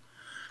chest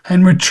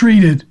and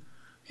retreated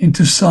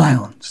into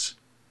silence.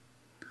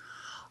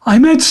 I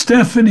met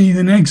Stephanie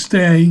the next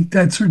day.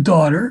 That's her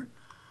daughter.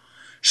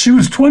 She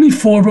was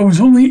 24, but was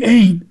only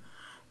 8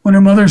 when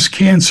her mother's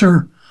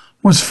cancer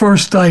was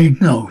first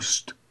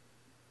diagnosed.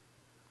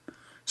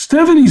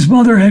 Stephanie's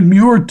mother had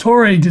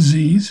Muir-Torre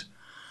disease,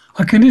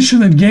 a condition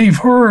that gave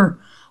her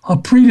a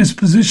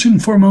predisposition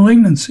for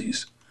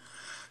malignancies.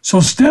 So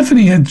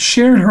Stephanie had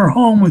shared her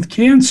home with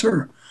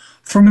cancer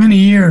for many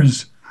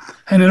years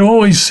and had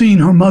always seen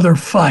her mother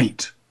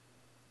fight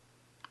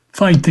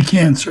the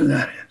cancer,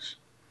 that is.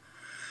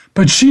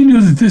 But she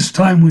knew that this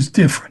time was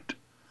different.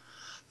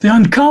 The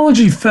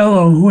oncology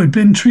fellow who had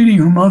been treating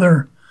her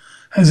mother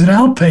as an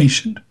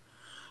outpatient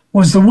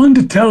was the one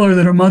to tell her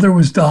that her mother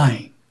was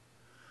dying.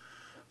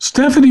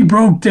 Stephanie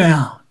broke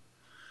down,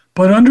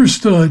 but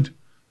understood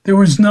there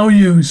was no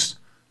use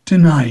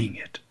denying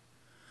it.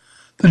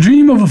 The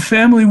dream of a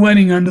family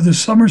wedding under the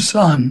summer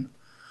sun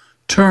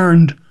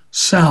turned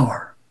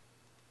sour.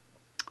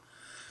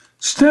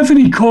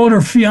 Stephanie called her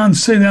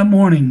fiancé that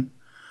morning.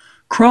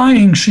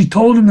 Crying, she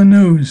told him the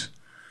news,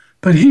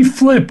 but he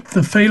flipped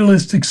the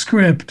fatalistic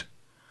script.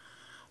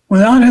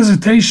 Without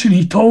hesitation,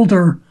 he told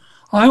her,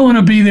 "I want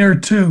to be there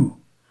too."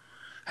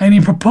 And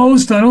he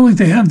proposed not only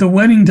to have the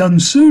wedding done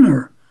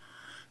sooner,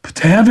 but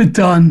to have it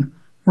done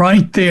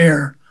right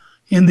there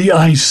in the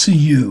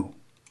ICU.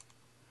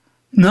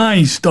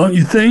 Nice, don't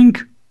you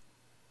think?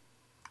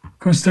 Of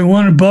course, they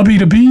wanted Bubby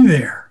to be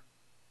there.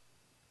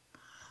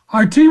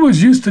 Our team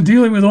was used to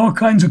dealing with all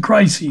kinds of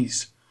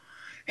crises.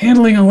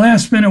 Handling a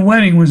last-minute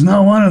wedding was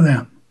not one of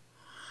them.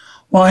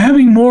 While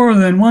having more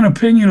than one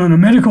opinion on a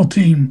medical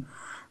team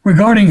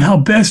regarding how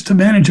best to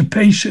manage a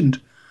patient,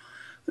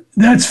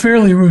 that's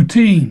fairly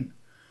routine.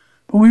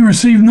 But we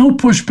received no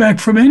pushback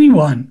from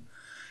anyone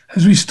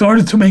as we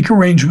started to make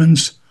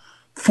arrangements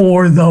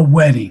for the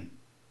wedding.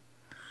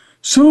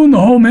 Soon the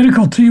whole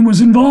medical team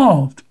was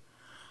involved.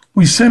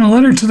 We sent a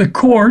letter to the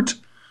court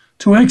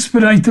to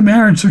expedite the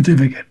marriage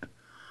certificate.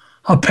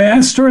 A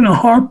pastor and a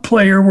harp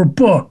player were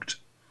booked.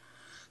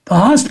 The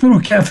hospital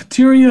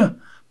cafeteria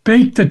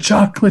baked a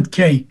chocolate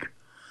cake,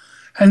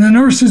 and the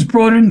nurses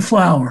brought in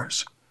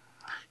flowers.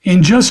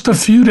 In just a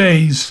few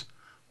days,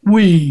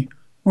 we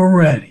were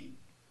ready.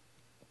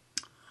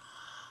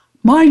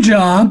 My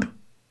job,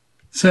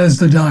 says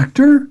the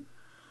doctor,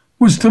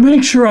 was to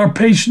make sure our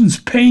patient's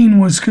pain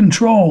was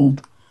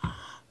controlled,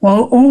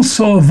 while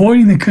also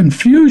avoiding the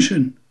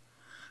confusion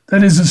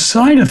that is a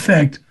side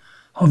effect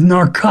of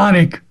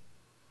narcotic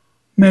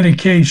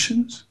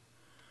medications.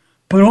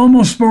 But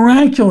almost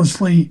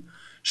miraculously,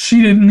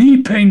 she didn't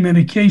need pain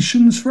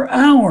medications for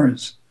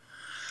hours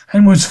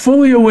and was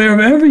fully aware of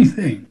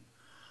everything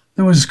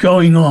that was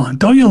going on.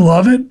 Don't you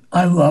love it?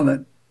 I love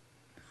it.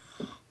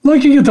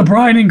 Looking at the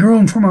bride and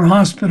groom from her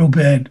hospital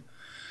bed,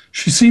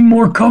 she seemed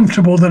more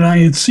comfortable than I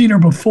had seen her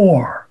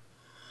before.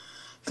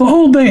 The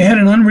whole day had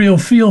an unreal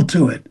feel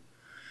to it.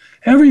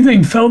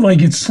 Everything felt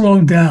like it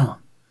slowed down.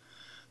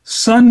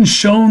 Sun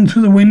shone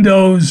through the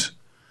windows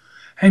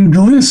and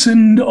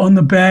glistened on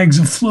the bags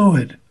of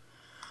fluid.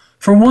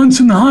 For once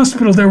in the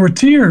hospital there were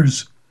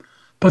tears,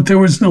 but there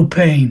was no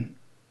pain.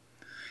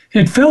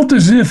 It felt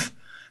as if,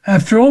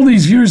 after all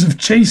these years of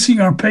chasing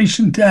our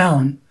patient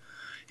down,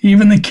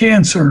 even the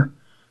cancer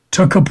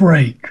took a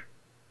break.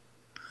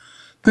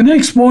 The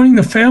next morning,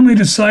 the family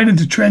decided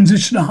to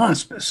transition to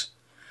hospice.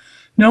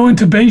 No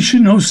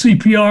intubation, no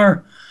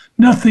CPR,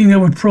 nothing that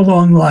would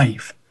prolong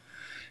life.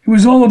 It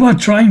was all about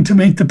trying to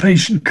make the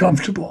patient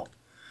comfortable.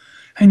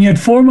 And yet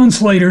 4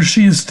 months later,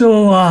 she is still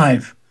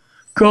alive.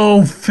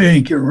 Go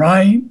figure,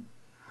 right?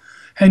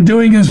 And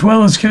doing as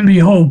well as can be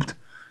hoped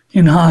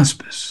in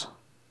hospice.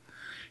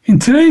 In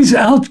today's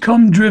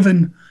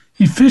outcome-driven,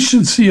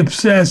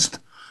 efficiency-obsessed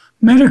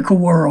medical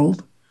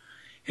world,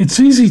 it's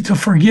easy to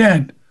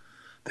forget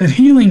that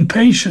healing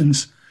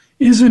patients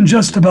isn't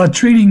just about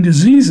treating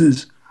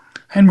diseases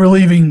and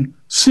relieving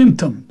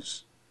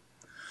symptoms.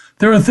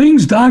 There are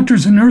things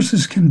doctors and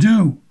nurses can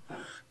do,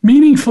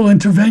 meaningful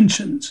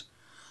interventions,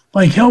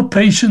 like help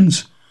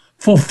patients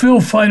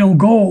fulfill final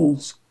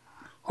goals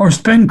or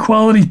spend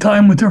quality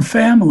time with their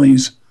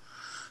families,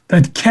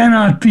 that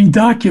cannot be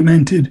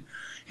documented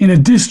in a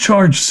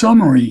discharge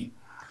summary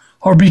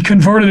or be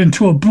converted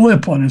into a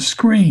blip on a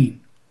screen.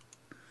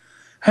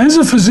 As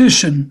a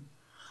physician,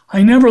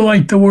 I never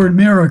liked the word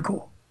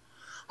miracle.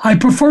 I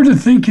prefer to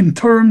think in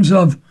terms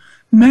of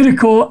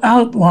medical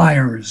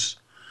outliers.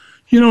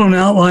 You know what an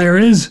outlier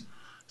is?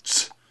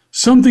 It's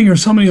something or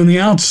somebody on the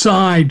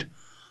outside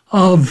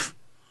of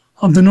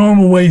the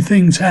normal way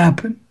things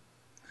happen.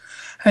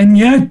 And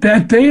yet,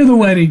 that day of the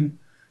wedding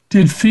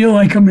did feel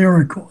like a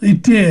miracle.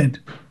 It did.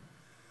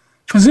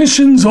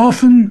 Physicians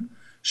often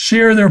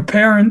share their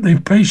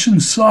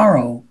patient's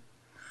sorrow,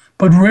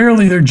 but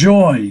rarely their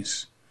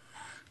joys.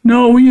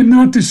 No, we had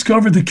not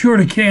discovered the cure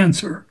to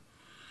cancer,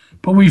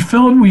 but we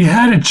felt we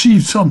had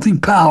achieved something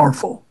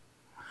powerful,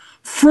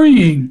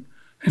 freeing,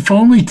 if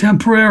only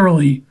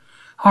temporarily,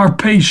 our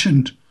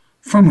patient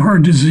from her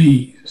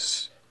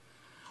disease.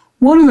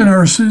 One of the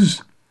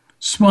nurses,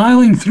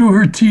 smiling through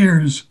her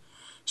tears,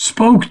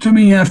 spoke to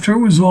me after it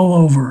was all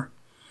over.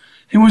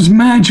 It was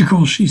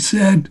magical, she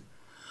said.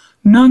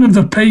 None of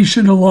the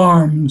patient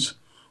alarms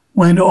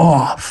went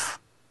off.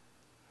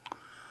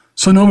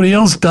 So nobody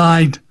else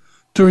died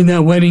during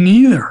that wedding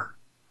either.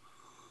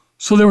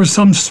 So there was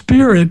some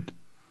spirit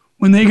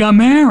when they got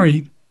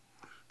married.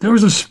 There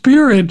was a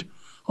spirit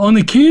on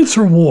the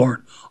cancer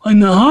ward, in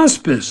the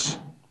hospice.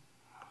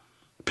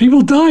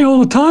 People die all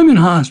the time in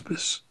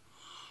hospice.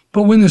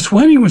 But when this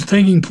wedding was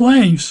taking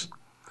place,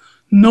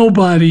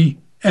 nobody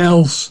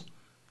else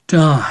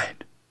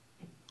died.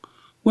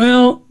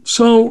 Well,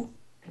 so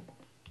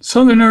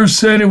the nurse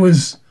said it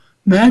was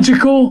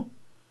magical.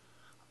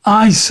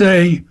 I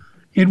say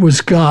it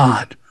was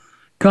God.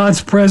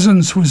 God's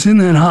presence was in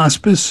that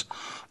hospice,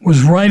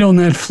 was right on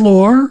that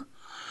floor,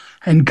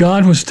 and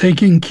God was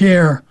taking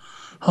care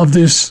of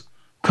this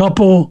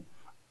couple,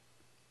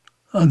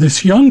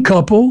 this young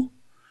couple,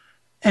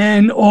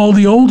 and all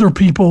the older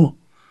people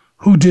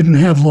who didn't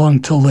have long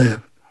to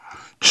live.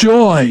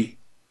 Joy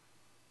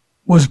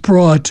was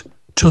brought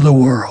to the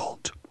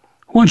world.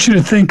 I want you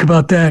to think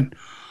about that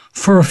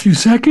for a few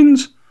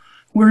seconds.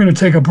 We're going to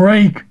take a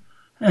break,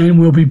 and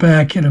we'll be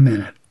back in a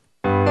minute.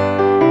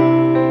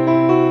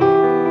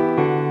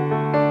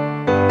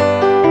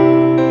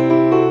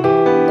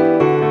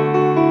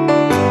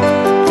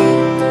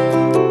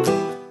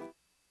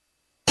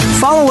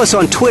 Follow us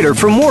on Twitter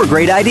for more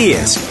great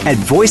ideas at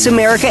Voice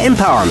America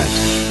Empowerment.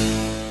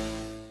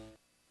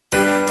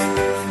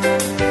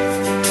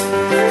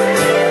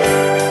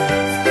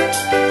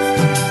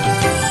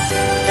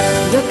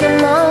 Look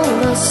among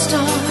the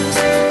stars,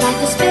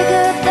 life is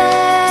bigger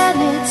than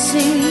it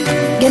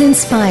seems. Get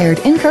inspired,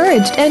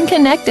 encouraged, and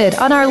connected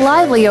on our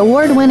lively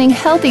award-winning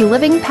Healthy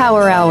Living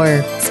Power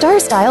Hour. Star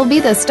Style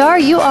Be the Star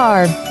You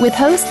Are with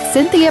hosts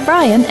Cynthia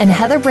Bryan and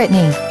Heather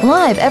Brittany.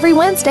 Live every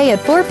Wednesday at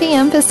 4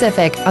 p.m.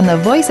 Pacific on the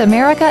Voice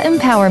America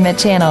Empowerment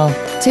Channel.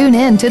 Tune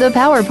in to the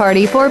Power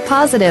Party for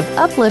positive,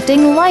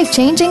 uplifting,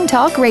 life-changing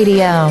talk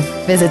radio.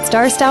 Visit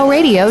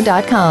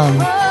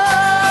starstyleradio.com.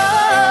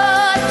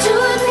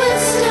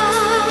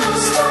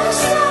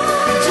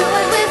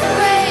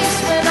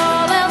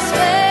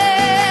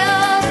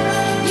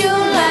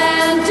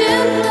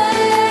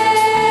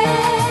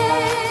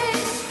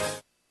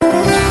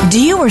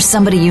 Do you or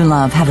somebody you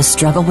love have a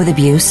struggle with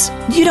abuse?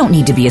 You don't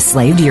need to be a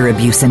slave to your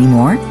abuse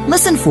anymore.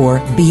 Listen for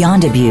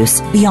Beyond Abuse,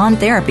 Beyond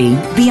Therapy,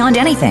 Beyond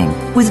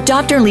Anything with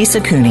Dr.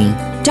 Lisa Cooney.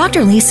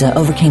 Dr. Lisa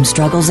overcame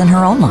struggles in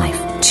her own life.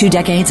 2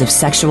 decades of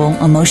sexual,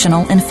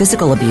 emotional, and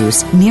physical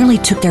abuse nearly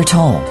took their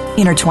toll.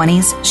 In her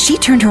 20s, she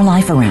turned her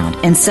life around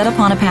and set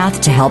upon a path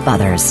to help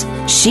others.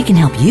 She can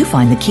help you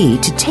find the key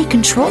to take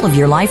control of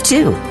your life,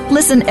 too.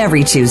 Listen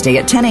every Tuesday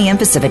at 10 a.m.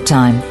 Pacific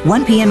Time,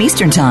 1 p.m.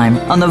 Eastern Time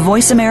on the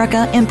Voice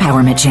America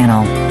Empowerment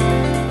Channel.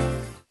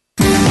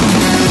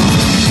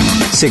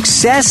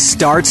 Success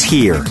starts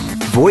here.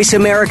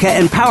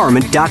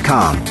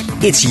 VoiceAmericaEmpowerment.com.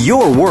 It's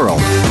your world.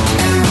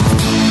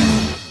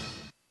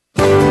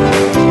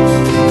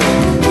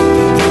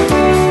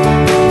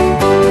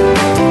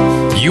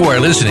 You are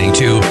listening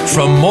to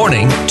From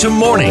Morning to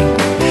Morning.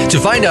 To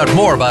find out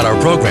more about our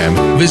program,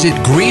 visit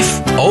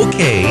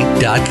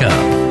griefok.com.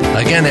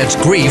 Again, that's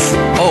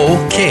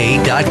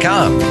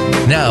griefok.com.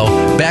 Now,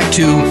 back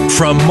to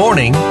From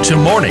Morning to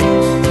Morning.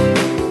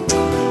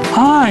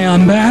 Hi,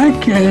 I'm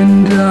back,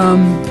 and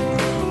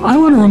I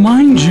want to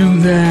remind you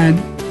that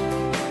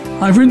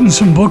I've written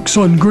some books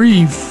on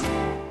grief,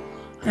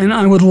 and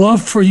I would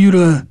love for you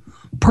to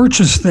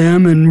purchase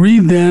them and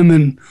read them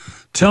and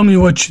tell me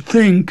what you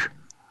think.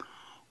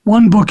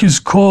 One book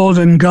is called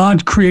And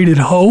God Created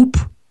Hope,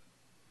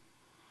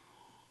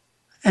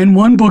 and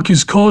one book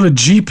is called A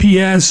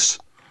GPS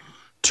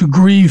to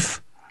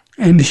Grief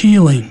and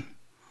Healing.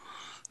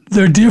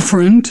 They're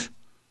different,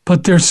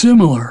 but they're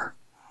similar.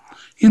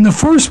 In the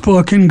first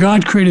book, In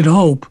God Created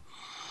Hope,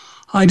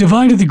 I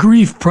divided the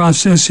grief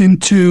process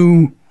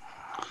into,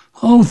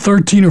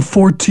 13 or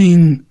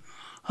 14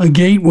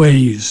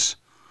 gateways,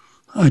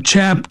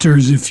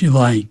 chapters, if you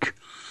like.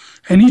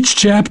 And each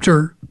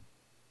chapter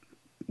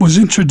was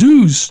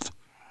introduced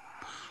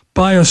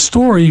by a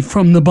story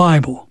from the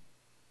Bible.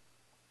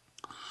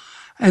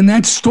 And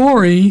that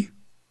story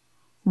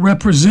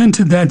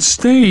represented that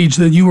stage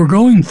that you were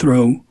going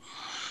through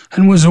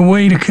and was a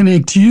way to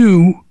connect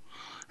you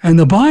and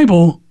the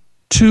Bible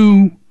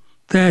to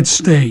that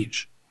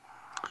stage.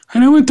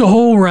 And I went the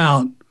whole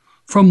route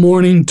from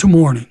morning to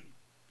morning.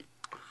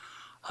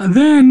 And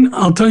then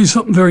I'll tell you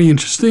something very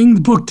interesting.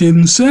 The book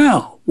didn't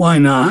sell. Why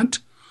not?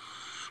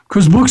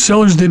 Because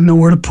booksellers didn't know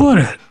where to put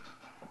it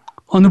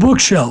on the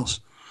bookshelves.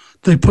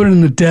 They put it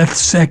in the death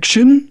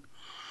section?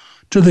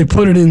 Do they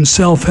put it in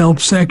self-help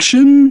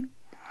section?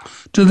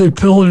 Do they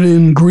put it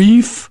in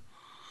grief,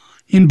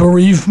 in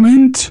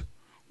bereavement?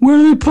 Where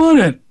do they put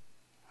it?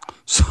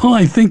 So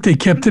I think they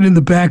kept it in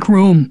the back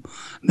room.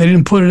 They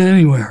didn't put it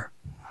anywhere.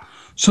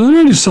 So then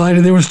I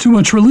decided there was too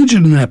much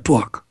religion in that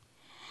book,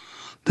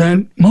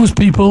 that most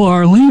people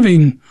are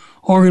leaving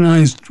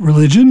organized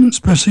religion,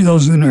 especially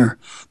those in their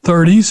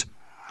 30s.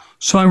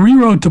 So I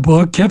rewrote the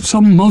book, kept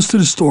most of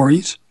the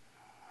stories,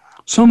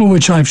 some of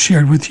which I've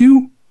shared with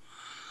you,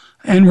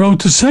 and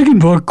wrote the second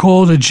book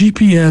called A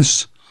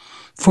GPS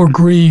for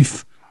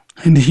Grief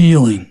and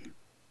Healing.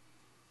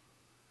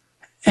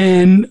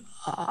 And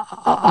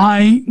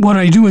what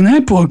I do in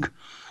that book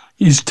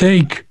is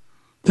take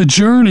the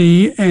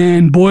journey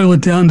and boil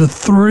it down to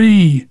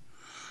 3,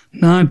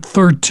 not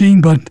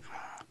 13, but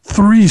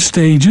 3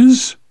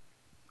 stages.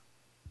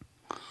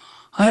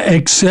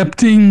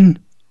 Accepting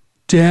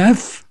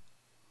death.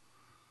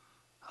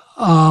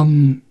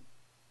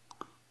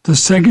 The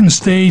second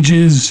stage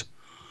is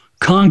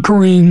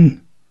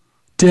conquering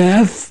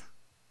death.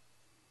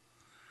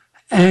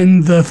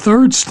 And the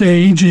third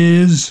stage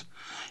is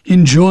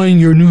enjoying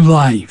your new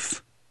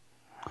life.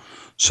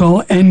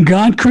 So, and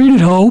God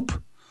Created Hope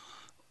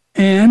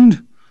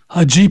and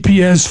A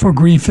GPS for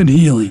Grief and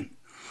Healing.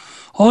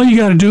 All you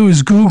got to do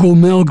is Google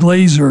Mel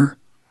Glazer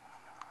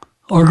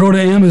or go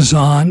to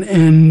Amazon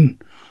and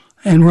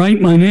write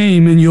my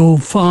name and you'll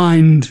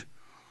find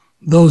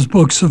those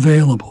books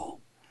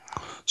available.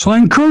 So I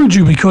encourage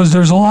you, because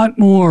there's a lot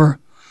more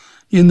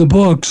in the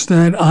books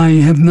that I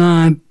have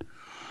not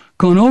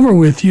gone over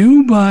with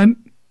you, but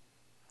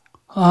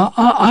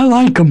I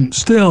like them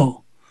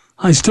still.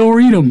 I still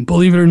read them,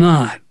 believe it or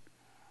not.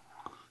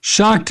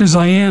 Shocked as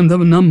I am that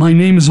my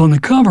name is on the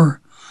cover,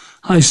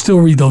 I still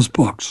read those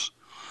books.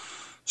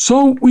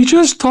 So we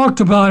just talked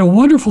about a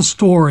wonderful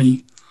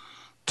story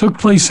took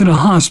place in a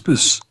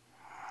hospice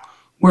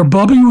where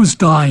Bubby was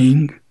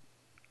dying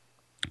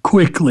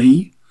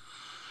quickly,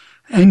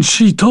 and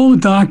she told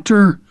the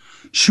doctor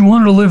she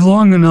wanted to live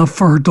long enough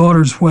for her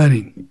daughter's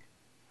wedding.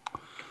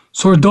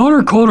 So her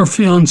daughter called her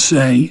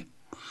fiancé,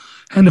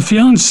 and the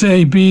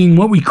fiancé, being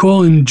what we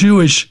call in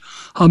Jewish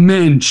a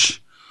mensch,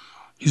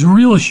 he's a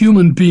real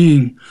human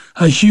being,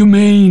 a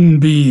humane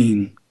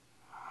being,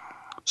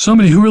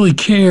 somebody who really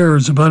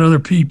cares about other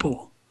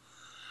people.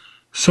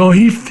 So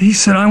he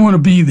said, I want to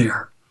be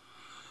there.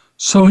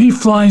 So he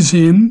flies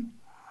in,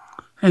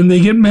 and they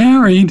get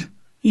married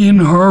in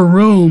her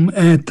room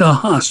at the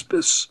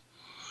hospice,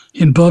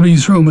 in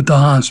Bubby's room at the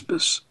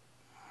hospice.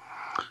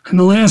 And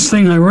the last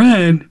thing I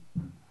read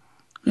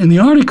in the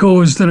article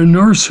was that a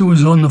nurse who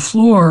was on the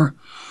floor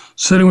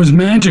said it was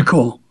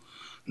magical.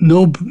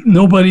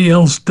 Nobody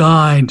else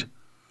died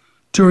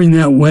during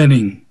that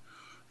wedding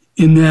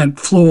in that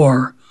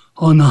floor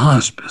on the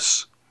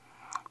hospice.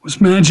 It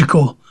was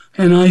magical.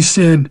 And I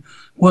said, it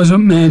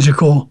wasn't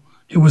magical.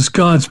 It was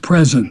God's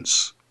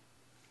presence.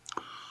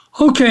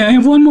 Okay, I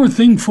have one more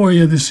thing for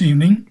you this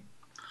evening.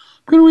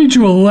 I'm going to read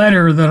you a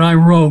letter that I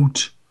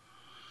wrote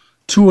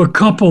to a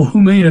couple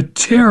who made a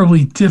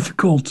terribly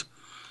difficult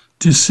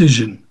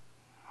decision.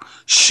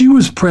 She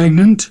was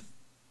pregnant,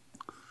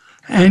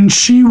 and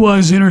she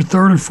was in her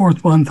third or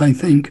fourth month, I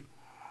think.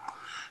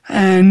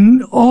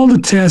 And all the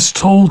tests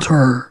told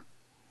her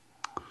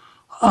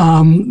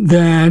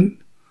that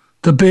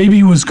the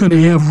baby was going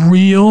to have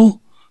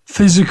real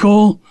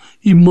physical,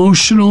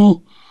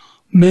 emotional,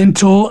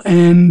 mental,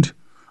 and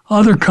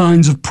other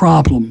kinds of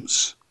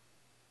problems.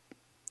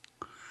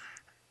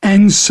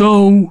 And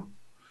so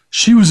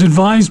she was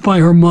advised by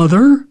her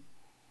mother,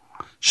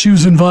 she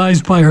was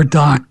advised by her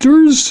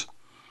doctors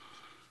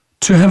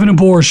to have an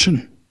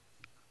abortion.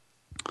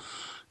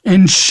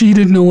 And she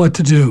didn't know what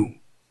to do.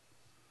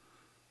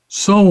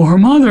 So her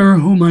mother,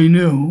 whom I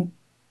knew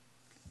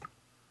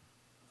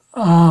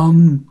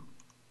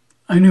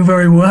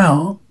very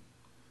well,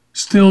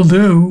 still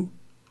do.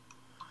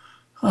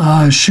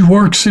 She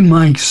works in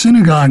my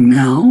synagogue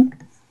now.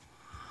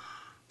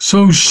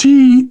 So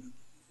she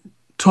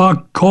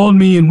called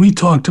me and we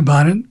talked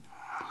about it.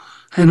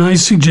 And I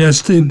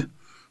suggested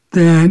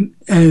that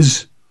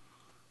as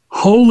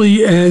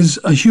holy as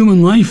a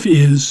human life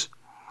is,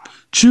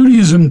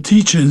 Judaism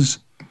teaches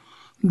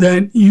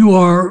that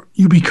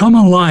you become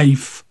a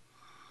life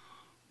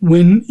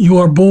when you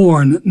are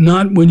born,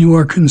 not when you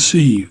are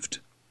conceived.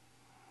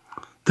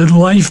 That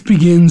life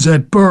begins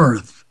at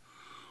birth.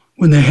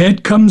 When the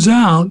head comes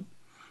out,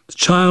 the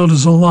child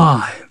is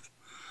alive.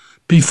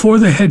 Before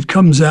the head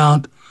comes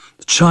out,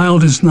 the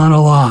child is not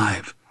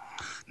alive.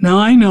 Now,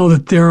 I know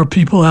that there are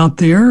people out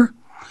there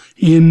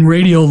in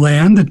Radio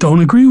Land that don't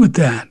agree with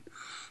that,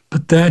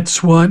 but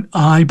that's what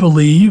I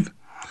believe.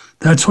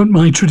 That's what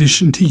my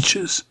tradition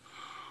teaches.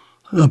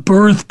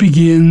 Life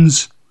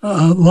begins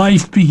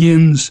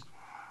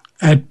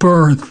at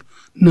birth,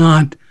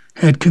 not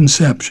at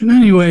conception.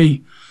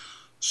 Anyway,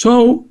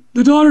 so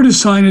the daughter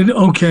decided,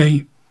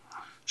 okay,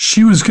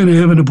 she was going to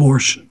have an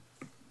abortion.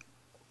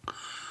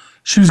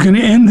 She was going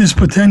to end this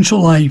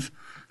potential life,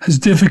 as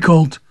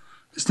difficult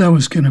as that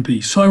was going to be.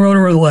 So I wrote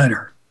her a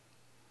letter.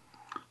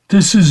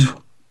 This is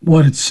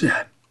what it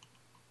said.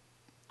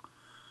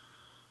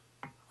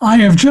 I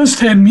have just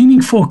had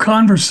meaningful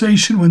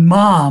conversation with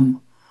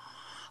Mom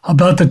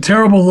about the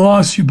terrible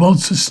loss you both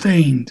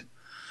sustained,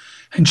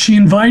 and she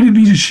invited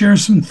me to share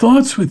some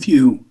thoughts with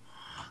you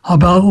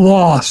about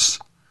loss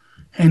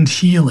and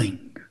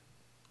healing.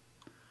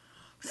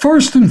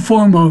 First and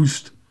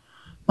foremost,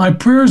 my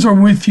prayers are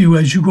with you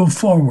as you go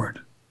forward.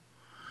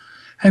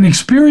 An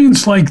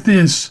experience like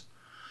this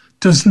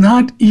does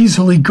not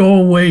easily go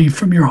away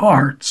from your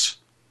hearts.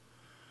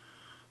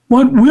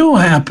 What will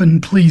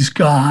happen, please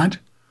God,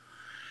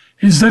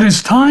 is that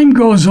as time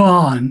goes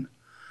on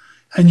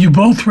and you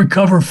both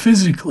recover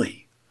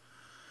physically,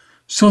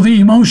 so the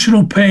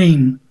emotional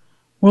pain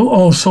will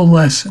also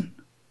lessen.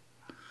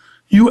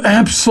 You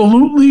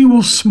absolutely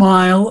will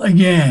smile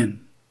again.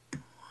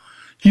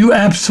 You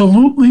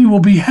absolutely will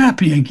be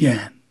happy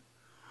again,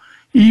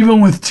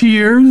 even with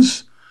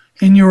tears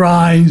in your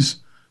eyes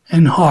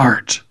and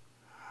heart.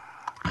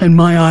 And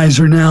my eyes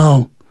are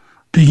now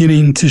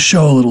beginning to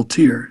show a little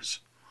tears,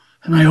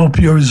 and I hope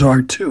yours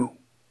are too.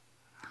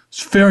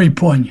 It's very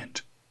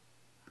poignant.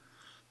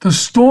 The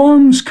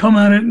storms come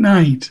out at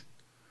night.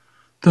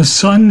 The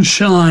sun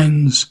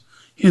shines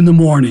in the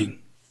morning.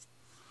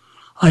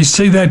 I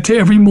say that to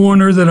every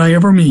mourner that I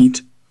ever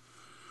meet.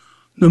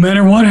 No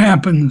matter what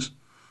happens,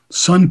 the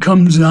sun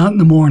comes out in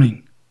the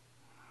morning.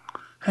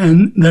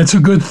 And that's a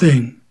good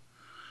thing.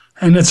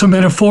 And that's a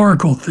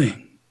metaphorical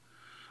thing.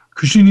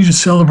 Because you need to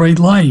celebrate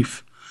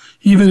life.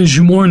 Even as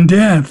you mourn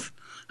death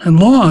and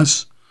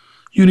loss,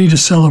 you need to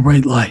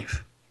celebrate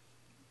life.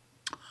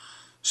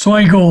 So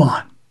I go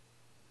on.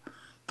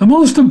 The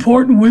most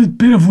important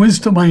bit of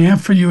wisdom I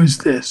have for you is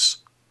this.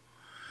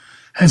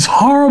 As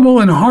horrible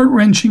and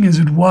heart-wrenching as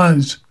it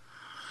was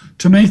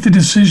to make the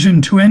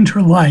decision to end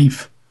her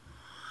life,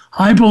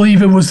 I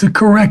believe it was the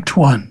correct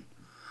one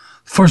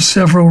for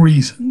several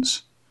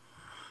reasons.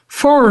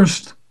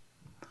 First,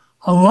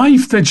 a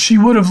life that she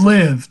would have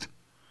lived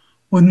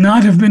would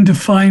not have been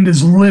defined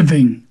as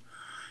living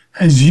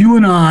as you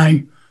and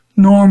I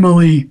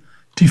normally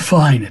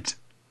define it.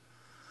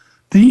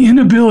 The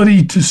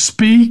inability to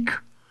speak,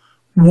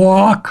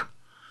 walk,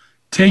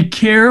 take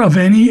care of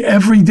any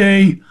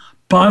everyday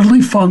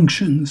bodily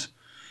functions,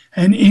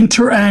 and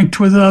interact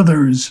with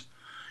others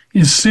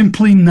is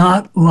simply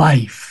not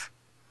life.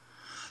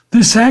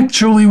 This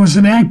actually was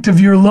an act of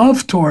your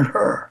love toward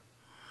her,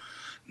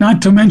 not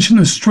to mention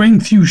the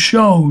strength you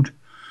showed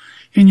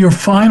in your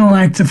final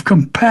act of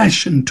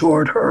compassion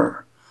toward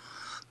her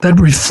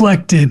that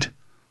reflected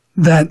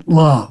that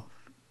love.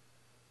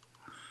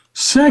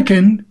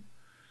 Second,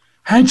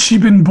 had she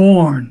been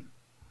born,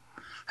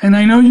 and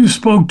I know you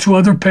spoke to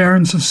other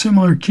parents of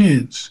similar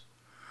kids,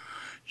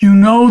 you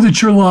know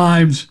that your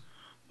lives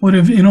would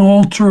have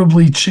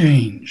inalterably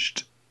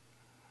changed.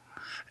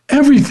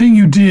 Everything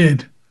you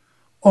did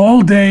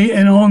all day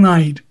and all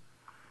night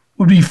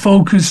would be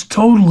focused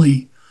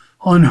totally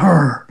on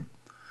her.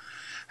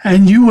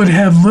 And you would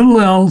have little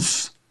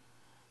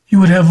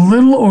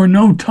or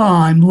no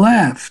time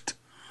left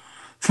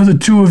for the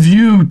two of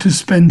you to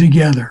spend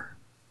together.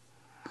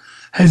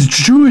 As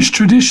Jewish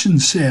tradition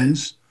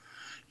says,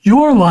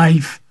 your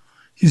life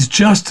is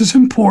just as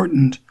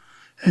important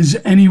as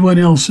anyone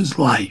else's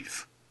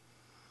life.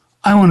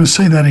 I want to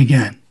say that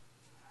again.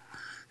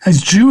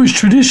 As Jewish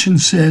tradition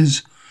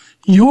says,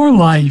 your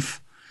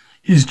life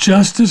is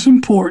just as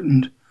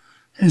important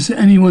as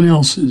anyone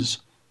else's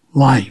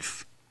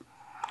life.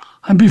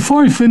 And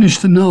before I finish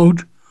the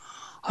note,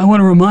 I want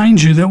to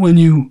remind you that when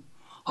you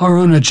are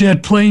on a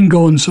jet plane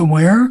going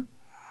somewhere,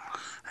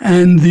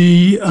 and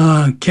the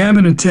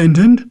cabin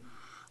attendant,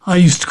 I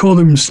used to call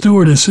them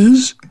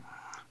stewardesses,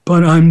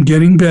 but I'm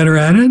getting better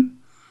at it.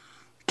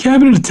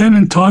 Cabin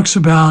attendant talks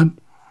about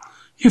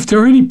if there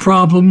are any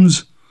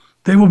problems,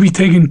 they will be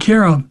taken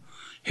care of.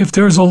 If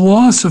there's a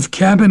loss of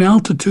cabin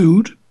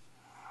altitude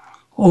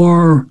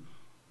or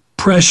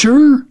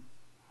pressure,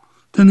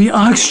 then the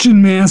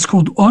oxygen mask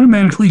will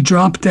automatically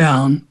drop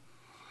down,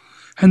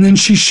 and then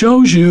she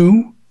shows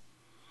you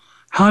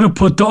how to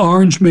put the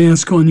orange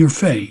mask on your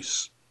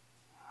face.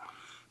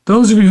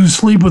 Those of you who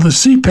sleep with a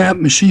CPAP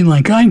machine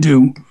like I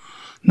do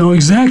know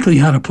exactly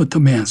how to put the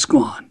mask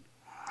on.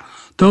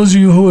 Those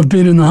of you who have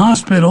been in the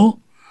hospital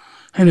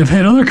and have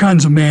had other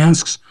kinds of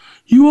masks,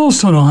 you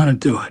also know how to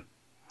do it.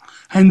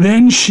 And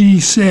then she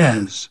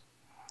says,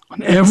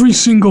 on every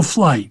single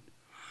flight,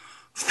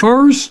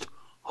 first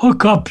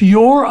hook up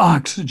your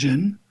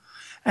oxygen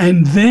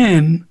and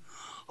then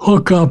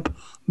hook up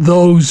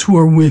those who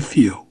are with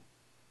you.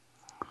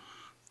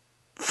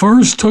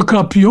 First hook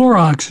up your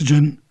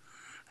oxygen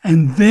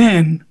and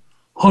then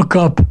hook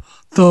up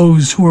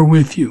those who are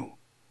with you.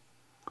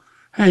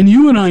 And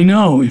you and I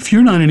know if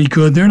you're not any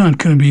good, they're not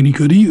going to be any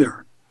good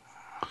either.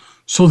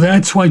 So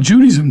that's why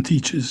Judaism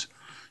teaches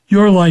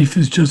your life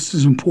is just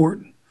as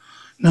important.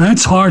 Now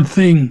that's a hard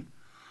thing.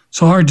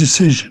 It's a hard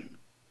decision.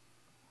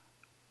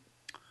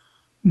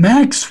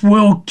 Max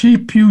will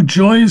keep you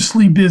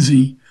joyously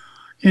busy.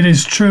 It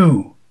is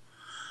true.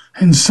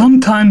 And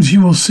sometimes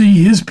you will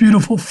see his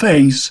beautiful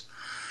face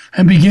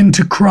and begin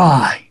to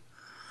cry,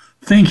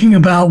 thinking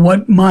about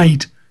what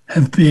might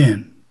have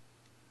been.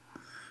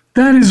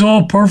 That is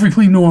all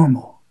perfectly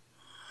normal.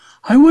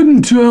 I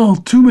wouldn't tell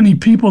too many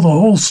people the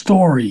whole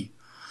story,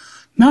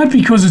 not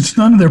because it's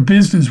none of their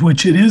business,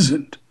 which it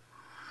isn't,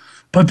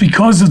 but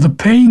because of the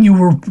pain you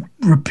will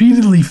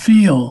repeatedly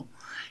feel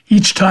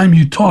each time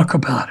you talk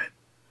about it.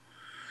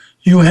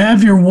 You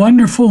have your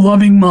wonderful,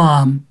 loving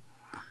mom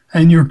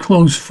and your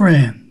close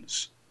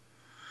friends.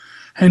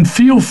 And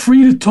feel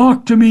free to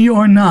talk to me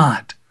or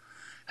not,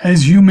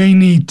 as you may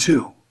need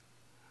to.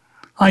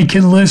 I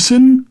can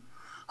listen.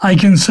 I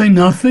can say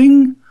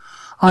nothing.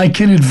 I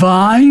can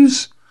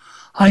advise.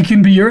 I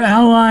can be your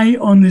ally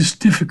on this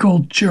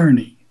difficult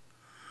journey.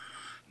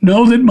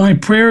 Know that my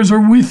prayers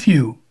are with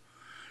you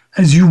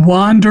as you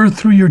wander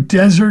through your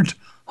desert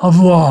of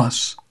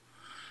loss.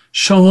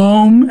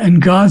 Shalom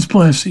and God's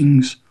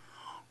blessings,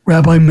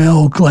 Rabbi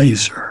Mel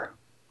Glazer.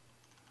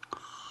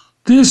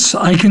 This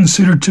I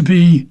consider to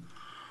be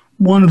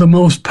one of the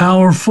most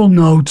powerful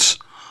notes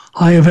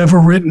I have ever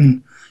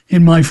written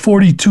in my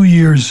 42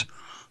 years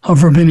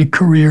of rabbinic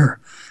career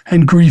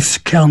and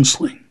grief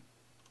counseling.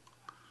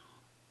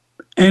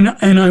 And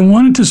I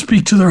wanted to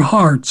speak to their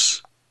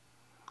hearts.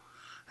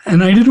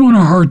 And I didn't want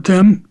to hurt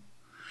them.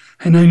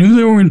 And I knew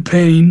they were in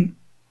pain.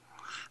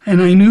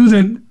 And I knew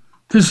that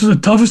this was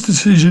the toughest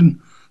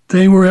decision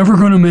they were ever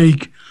going to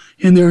make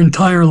in their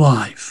entire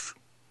life.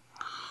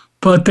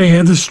 But they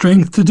had the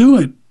strength to do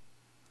it.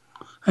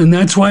 And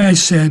that's why I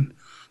said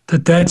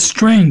that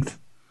strength,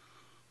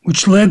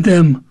 which led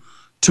them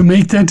to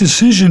make that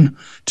decision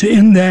to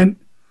end that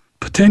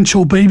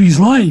potential baby's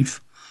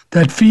life,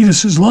 that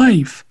fetus's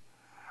life,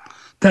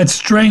 that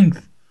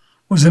strength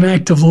was an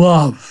act of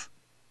love.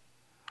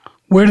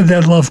 Where did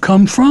that love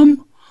come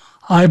from?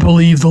 I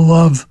believe the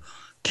love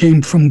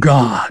came from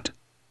God.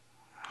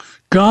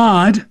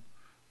 God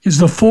is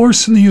the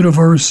force in the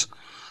universe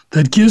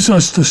that gives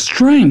us the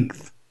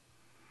strength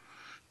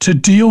to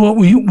deal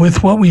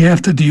with what we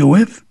have to deal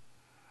with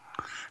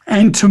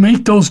and to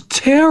make those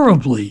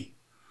terribly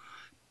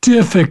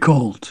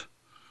difficult,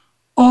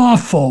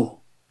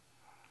 awful,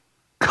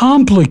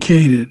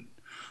 complicated,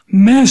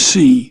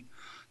 messy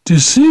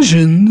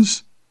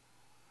decisions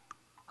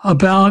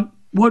about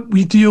what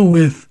we deal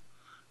with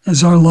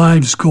as our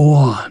lives go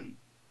on.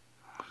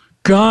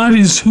 God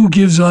is who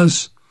gives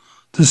us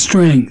the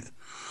strength.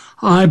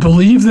 I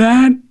believe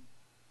that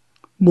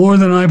more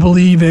than I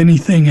believe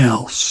anything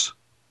else.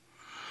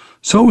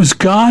 So it was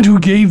God who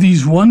gave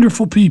these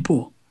wonderful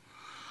people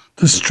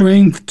the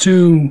strength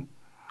to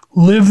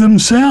live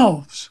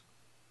themselves.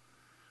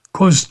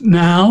 Because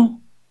now,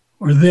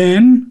 or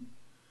then,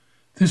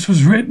 this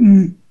was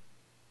written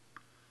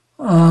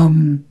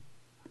last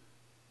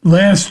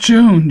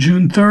June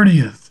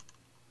 30th.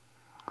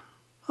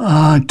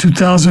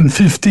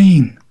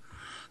 2015.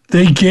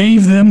 They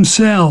gave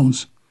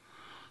themselves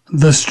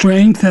the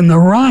strength and the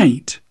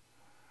right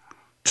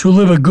to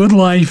live a good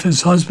life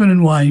as husband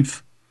and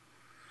wife,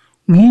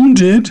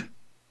 wounded.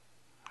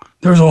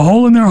 There's a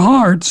hole in their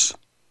hearts,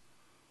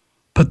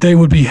 but they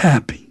would be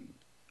happy.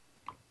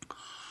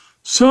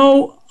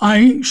 So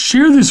I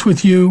share this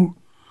with you,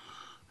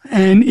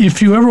 and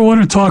if you ever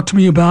want to talk to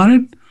me about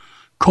it,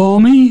 call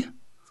me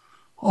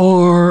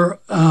or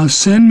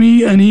send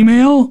me an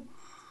email,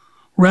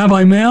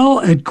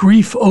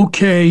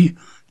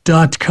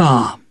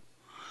 rabbimel@griefok.com.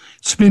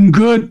 It's been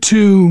good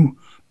to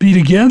be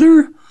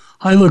together.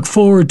 I look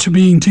forward to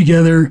being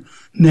together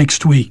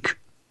next week.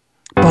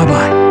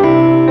 Bye-bye.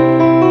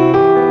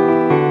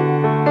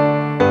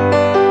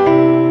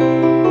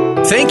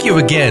 Thank you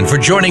again for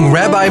joining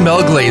Rabbi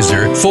Mel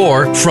Glazer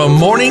for From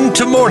Morning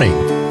to Morning.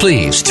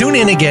 Please tune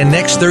in again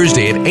next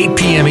Thursday at 8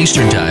 p.m.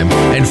 Eastern Time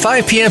and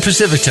 5 p.m.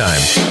 Pacific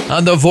Time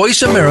on the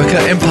Voice America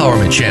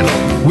Empowerment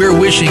Channel. We're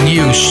wishing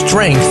you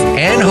strength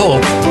and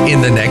hope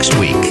in the next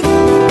week.